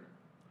Spirit.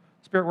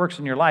 The Spirit works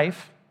in your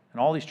life,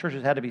 and all these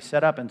churches had to be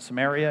set up in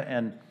Samaria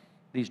and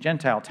these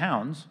Gentile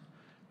towns,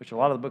 which a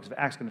lot of the books of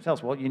Acts are going to tell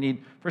us. Well, you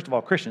need, first of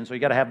all, Christians, so you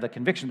got to have the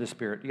conviction of the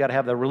Spirit. You got to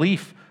have the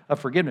relief of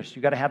forgiveness.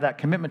 You got to have that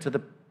commitment to the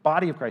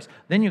body of Christ.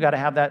 Then you got to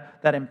have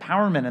that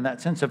empowerment and that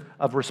sense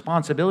of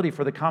responsibility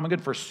for the common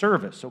good, for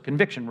service. So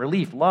conviction,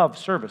 relief, love,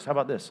 service. How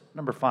about this?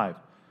 Number 5.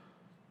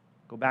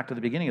 Go back to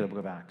the beginning of the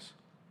book of Acts.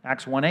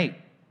 Acts 1:8.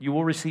 You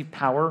will receive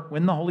power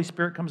when the Holy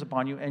Spirit comes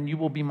upon you, and you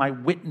will be my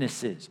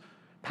witnesses.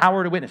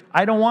 Power to witness.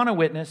 I don't want to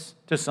witness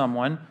to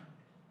someone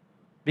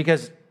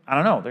because I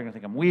don't know. They're going to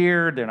think I'm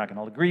weird. They're not going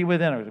to agree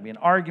with it. There's going to be an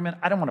argument.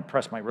 I don't want to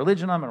press my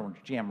religion on them. I don't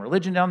want to jam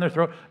religion down their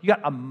throat. You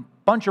got a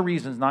bunch of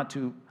reasons not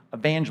to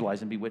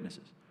evangelize and be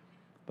witnesses.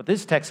 But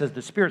this text says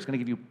the Spirit's going to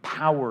give you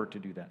power to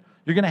do that.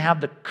 You're going to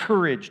have the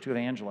courage to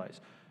evangelize.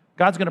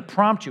 God's going to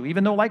prompt you.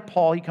 Even though, like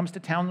Paul, he comes to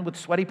town with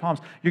sweaty palms,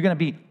 you're going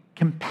to be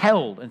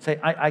compelled and say,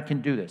 I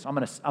can do this. I'm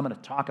going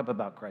to talk up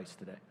about Christ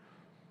today.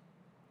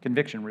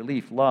 Conviction,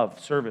 relief,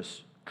 love,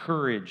 service,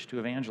 courage to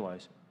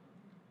evangelize.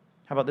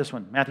 How about this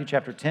one? Matthew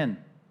chapter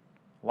 10.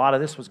 A lot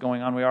of this was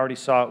going on. We already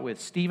saw it with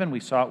Stephen.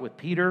 We saw it with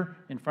Peter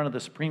in front of the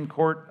Supreme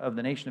Court of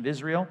the nation of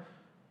Israel.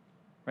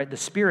 Right? The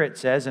Spirit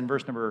says in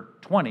verse number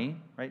 20,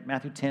 right?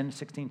 Matthew 10,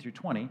 16 through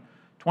 20.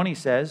 20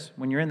 says,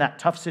 when you're in that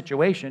tough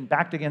situation,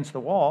 backed against the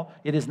wall,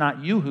 it is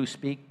not you who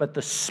speak, but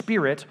the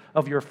Spirit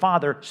of your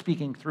Father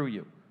speaking through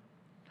you.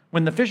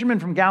 When the fishermen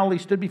from Galilee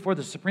stood before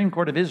the Supreme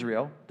Court of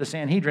Israel, the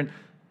Sanhedrin,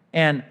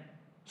 and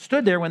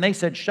stood there when they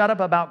said, shut up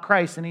about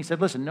Christ, and he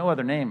said, listen, no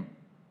other name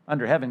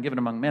under heaven given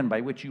among men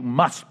by which you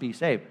must be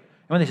saved.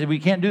 And when they said, we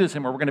can't do this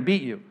anymore, we're going to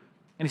beat you.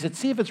 And he said,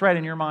 see if it's right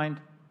in your mind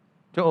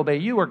to obey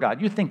you or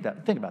God. You think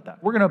about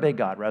that. We're going to obey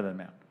God rather than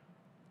man.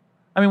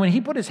 I mean, when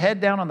he put his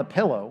head down on the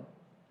pillow,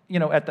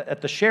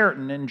 at the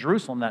Sheraton in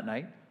Jerusalem that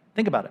night,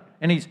 think about it.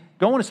 And he's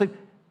going to sleep.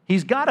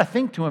 He's got to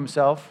think to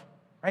himself,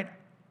 right,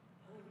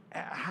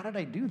 how did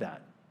I do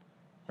that?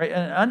 Right?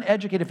 An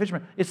uneducated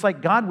fisherman. It's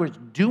like God was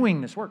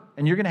doing this work.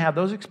 And you're going to have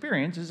those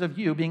experiences of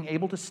you being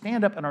able to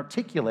stand up and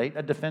articulate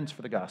a defense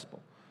for the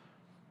gospel.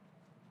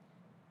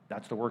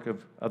 That's the work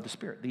of the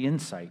Spirit, the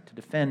insight to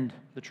defend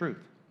the truth.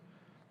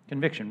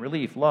 Conviction,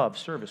 relief, love,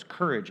 service,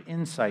 courage,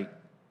 insight.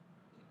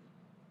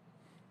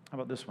 How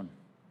about this one?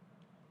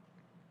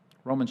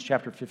 Romans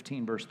chapter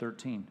 15, verse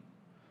 13.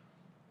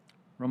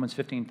 Romans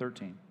 15,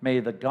 13.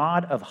 May the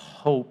God of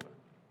hope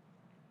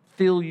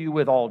fill you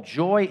with all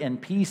joy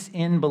and peace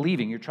in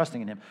believing. You're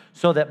trusting in him.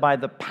 So that by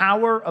the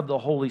power of the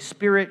Holy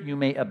Spirit you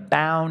may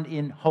abound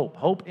in hope.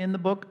 Hope in the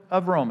book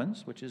of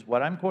Romans, which is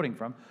what I'm quoting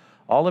from,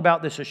 all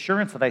about this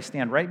assurance that I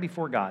stand right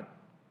before God.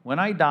 When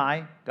I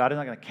die, God is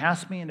not going to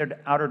cast me into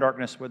outer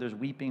darkness where there's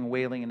weeping,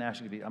 wailing, and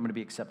gnashing of teeth. I'm going to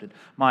be accepted.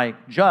 My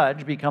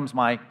judge becomes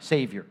my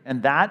Savior.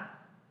 And that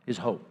is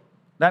hope.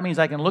 That means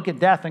I can look at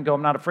death and go,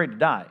 I'm not afraid to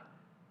die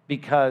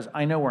because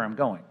I know where I'm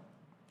going.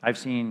 I've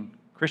seen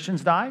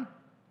Christians die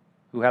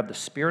who have the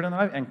Spirit in their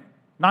life, and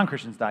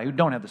non-Christians die who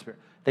don't have the Spirit.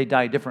 They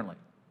die differently.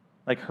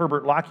 Like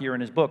Herbert Lockyer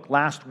in his book,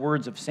 Last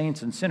Words of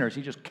Saints and Sinners,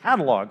 he just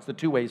catalogs the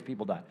two ways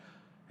people die.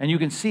 And you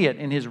can see it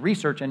in his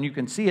research, and you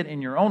can see it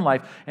in your own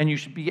life, and you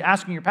should be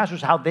asking your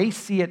pastors how they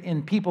see it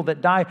in people that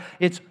die.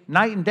 It's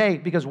night and day,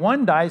 because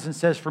one dies and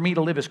says, for me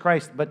to live is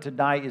Christ, but to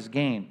die is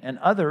gain. And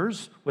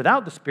others,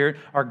 without the Spirit,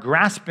 are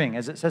grasping,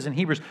 as it says in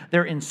Hebrews,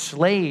 they're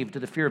enslaved to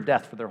the fear of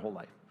death for their whole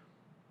life.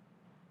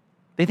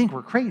 They think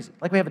we're crazy,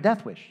 like we have a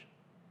death wish.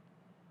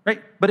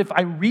 Right? But if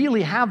I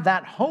really have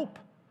that hope,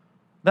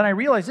 then I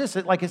realize this,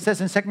 like it says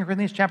in 2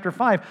 Corinthians chapter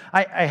 5,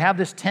 I have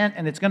this tent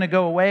and it's going to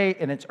go away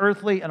and it's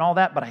earthly and all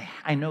that, but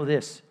I know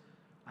this.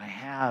 I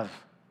have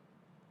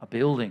a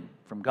building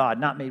from God,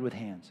 not made with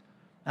hands.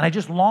 And I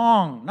just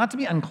long not to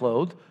be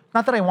unclothed,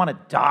 not that I want to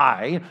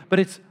die, but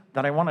it's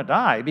that I want to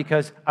die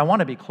because I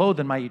want to be clothed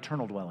in my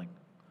eternal dwelling.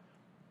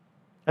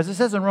 As it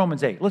says in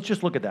Romans 8, let's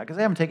just look at that because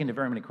I haven't taken to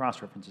very many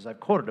cross references. I've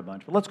quoted a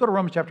bunch, but let's go to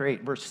Romans chapter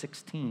 8, verse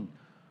 16.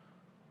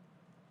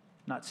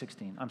 Not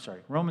 16, I'm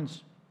sorry.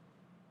 Romans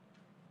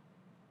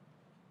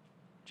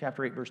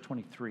chapter 8, verse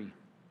 23.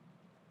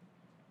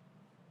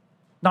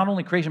 Not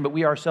only creation, but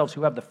we ourselves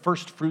who have the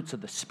first fruits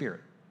of the Spirit,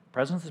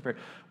 presence of the Spirit,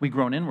 we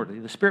groan inwardly.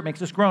 The Spirit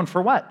makes us groan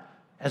for what?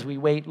 As we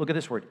wait, look at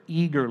this word,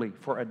 eagerly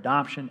for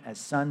adoption as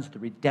sons, the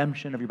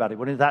redemption of your body.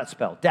 What does that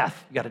spell?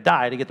 Death. You got to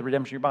die to get the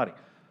redemption of your body.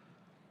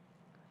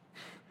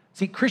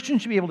 See,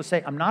 Christians should be able to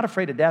say, I'm not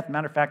afraid of death.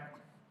 Matter of fact,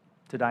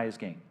 to die is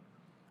gain.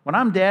 When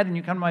I'm dead and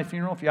you come to my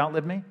funeral, if you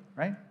outlive me,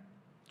 right?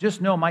 Just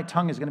know my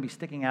tongue is going to be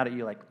sticking out at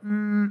you like,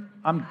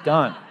 I'm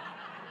done.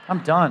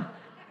 I'm done.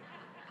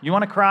 You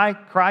want to cry?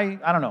 Cry,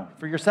 I don't know,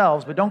 for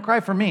yourselves, but don't cry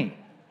for me,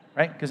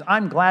 right? Because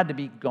I'm glad to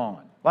be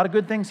gone. A lot of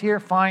good things here,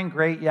 fine,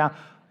 great, yeah.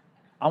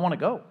 I want to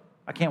go.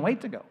 I can't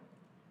wait to go.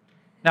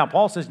 Now,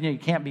 Paul says you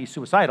can't be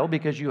suicidal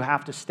because you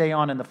have to stay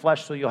on in the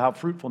flesh so you'll have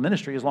fruitful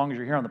ministry as long as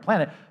you're here on the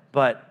planet.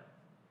 But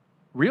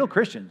real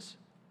Christians,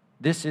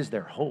 this is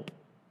their hope,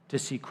 to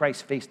see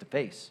Christ face to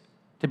face,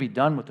 to be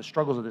done with the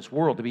struggles of this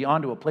world, to be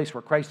on to a place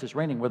where Christ is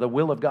reigning, where the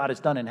will of God is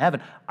done in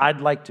heaven.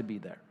 I'd like to be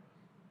there.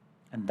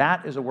 And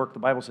that is a work, the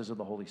Bible says, of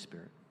the Holy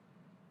Spirit.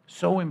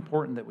 So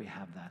important that we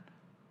have that.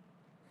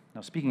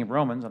 Now, speaking of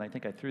Romans, and I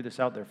think I threw this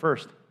out there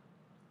first,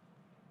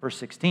 verse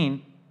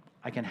 16,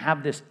 I can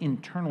have this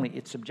internally.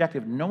 It's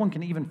subjective. No one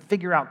can even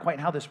figure out quite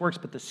how this works,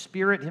 but the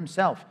Spirit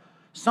himself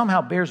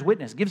somehow bears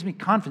witness, gives me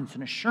confidence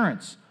and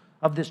assurance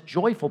of this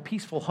joyful,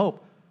 peaceful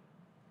hope.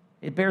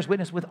 It bears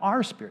witness with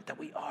our spirit that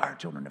we are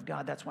children of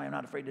God. That's why I'm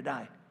not afraid to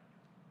die.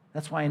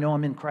 That's why I know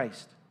I'm in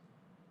Christ.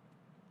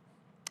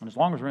 And as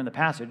long as we're in the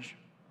passage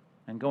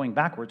and going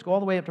backwards, go all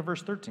the way up to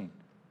verse 13.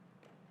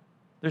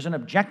 There's an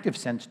objective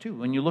sense, too,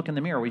 when you look in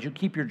the mirror, as you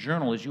keep your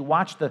journal, as you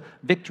watch the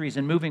victories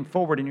and moving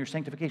forward in your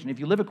sanctification. If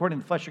you live according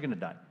to the flesh, you're going to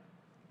die.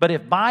 But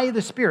if by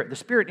the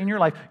Spirit in your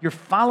life, you're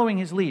following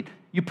his lead,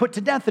 you put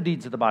to death the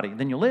deeds of the body,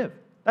 then you live.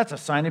 That's a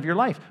sign of your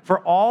life. For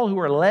all who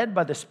are led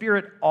by the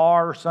Spirit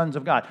are sons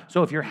of God.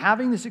 So if you're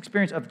having this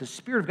experience of the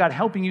Spirit of God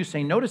helping you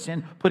say no to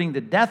sin, putting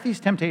to death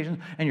these temptations,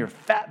 and you're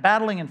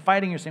battling and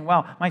fighting, you're saying,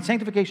 wow, my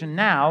sanctification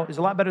now is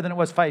a lot better than it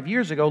was 5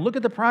 years ago. Look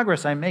at the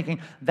progress I'm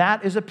making.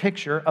 That is a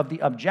picture of the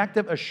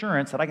objective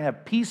assurance that I can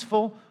have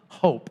peaceful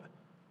hope,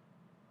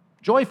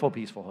 joyful,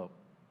 peaceful hope,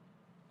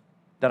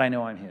 that I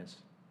know I'm his.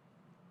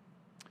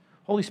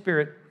 Holy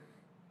Spirit,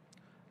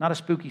 not a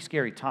spooky,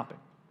 scary topic.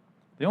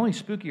 The only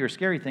spooky or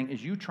scary thing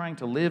is you trying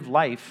to live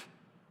life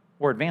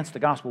or advance the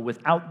gospel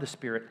without the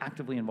Spirit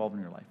actively involved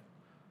in your life.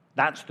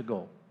 That's the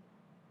goal.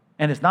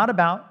 And it's not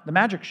about the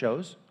magic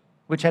shows,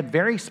 which had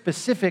very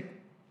specific,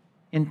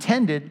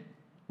 intended,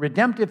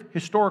 redemptive,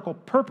 historical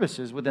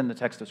purposes within the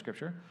text of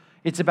Scripture.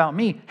 It's about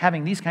me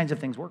having these kinds of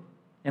things work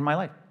in my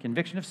life.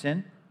 Conviction of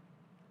sin,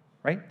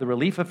 right? The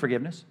relief of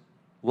forgiveness,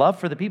 love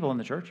for the people in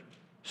the church,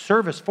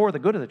 service for the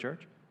good of the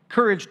church,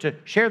 courage to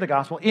share the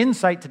gospel,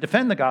 insight to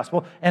defend the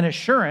gospel, and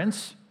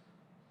assurance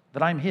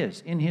that I'm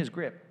His, in His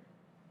grip,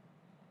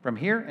 from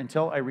here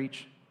until I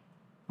reach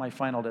my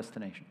final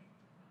destination.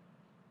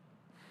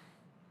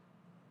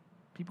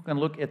 People can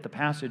look at the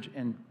passage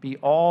and be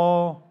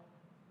all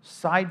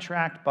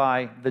sidetracked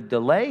by the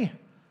delay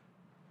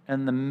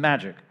and the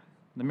magic,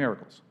 the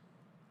miracles.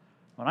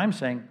 What I'm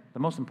saying, the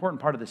most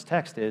important part of this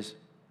text is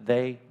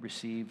they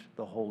received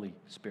the Holy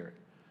Spirit.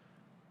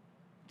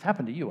 It's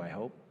happened to you, I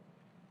hope.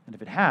 And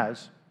if it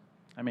has,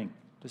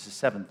 this is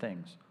 7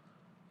 things.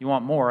 You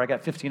want more? I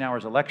got 15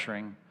 hours of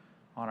lecturing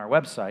on our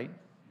website.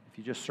 If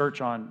you just search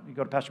you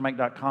go to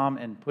pastormike.com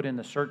and put in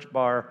the search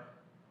bar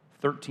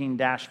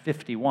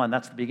 13-51.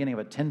 That's the beginning of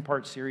a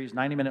 10-part series,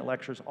 90-minute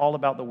lectures, all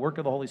about the work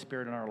of the Holy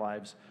Spirit in our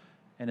lives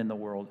and in the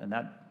world. And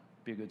that'd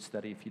be a good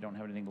study if you don't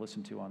have anything to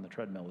listen to on the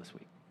treadmill this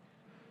week.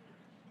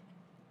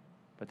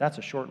 But that's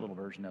a short little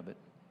version of it.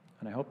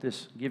 And I hope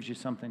this gives you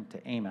something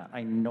to aim at.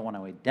 I want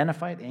to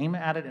identify it, aim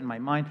at it in my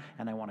mind,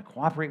 and I want to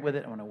cooperate with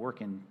it. I want to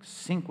work in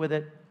sync with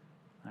it.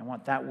 I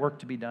want that work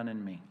to be done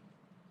in me.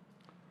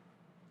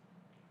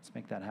 Let's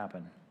make that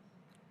happen.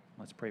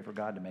 Let's pray for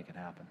God to make it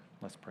happen.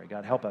 Let's pray.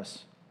 God, help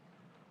us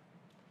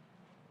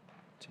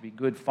to be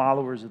good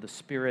followers of the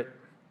Spirit,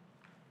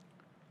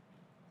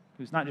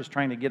 who's not just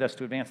trying to get us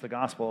to advance the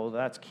gospel, although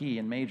that's key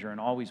and major, and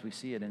always we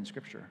see it in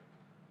Scripture.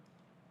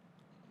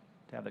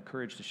 To have the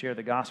courage to share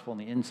the gospel and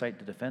the insight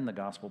to defend the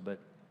gospel, but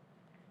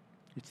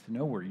it's to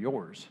know we're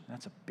yours.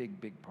 That's a big,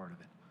 big part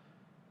of it.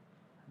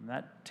 And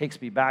that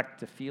takes me back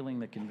to feeling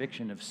the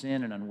conviction of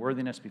sin and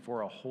unworthiness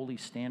before a holy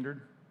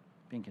standard,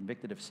 being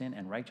convicted of sin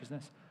and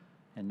righteousness,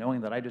 and knowing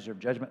that I deserve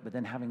judgment, but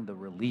then having the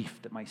relief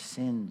that my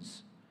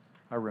sins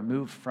are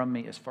removed from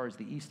me as far as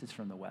the east is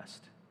from the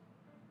west.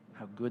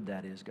 How good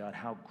that is, God.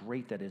 How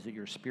great that is that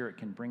your Spirit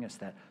can bring us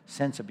that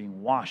sense of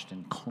being washed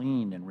and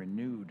cleaned and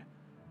renewed.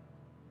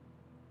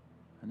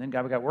 And then,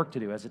 God, we've got work to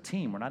do as a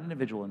team. We're not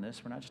individual in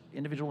this. We're not just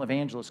individual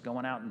evangelists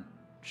going out and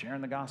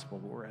sharing the gospel,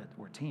 but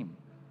we're a team.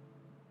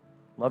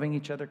 Loving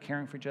each other,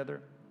 caring for each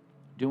other,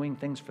 doing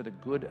things for the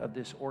good of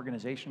this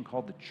organization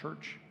called the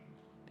church,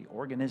 the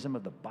organism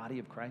of the body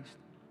of Christ.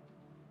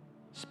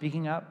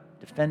 Speaking up,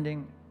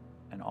 defending,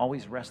 and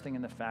always resting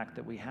in the fact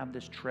that we have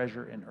this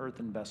treasure in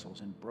earthen vessels,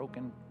 in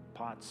broken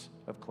pots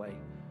of clay.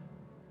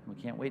 And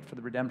we can't wait for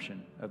the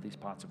redemption of these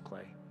pots of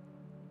clay.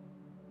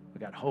 We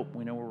got hope.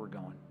 We know where we're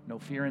going. No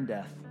fear in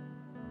death,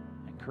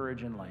 and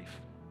courage in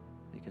life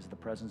because of the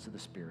presence of the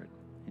Spirit.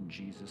 In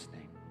Jesus'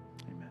 name,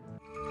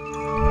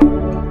 amen.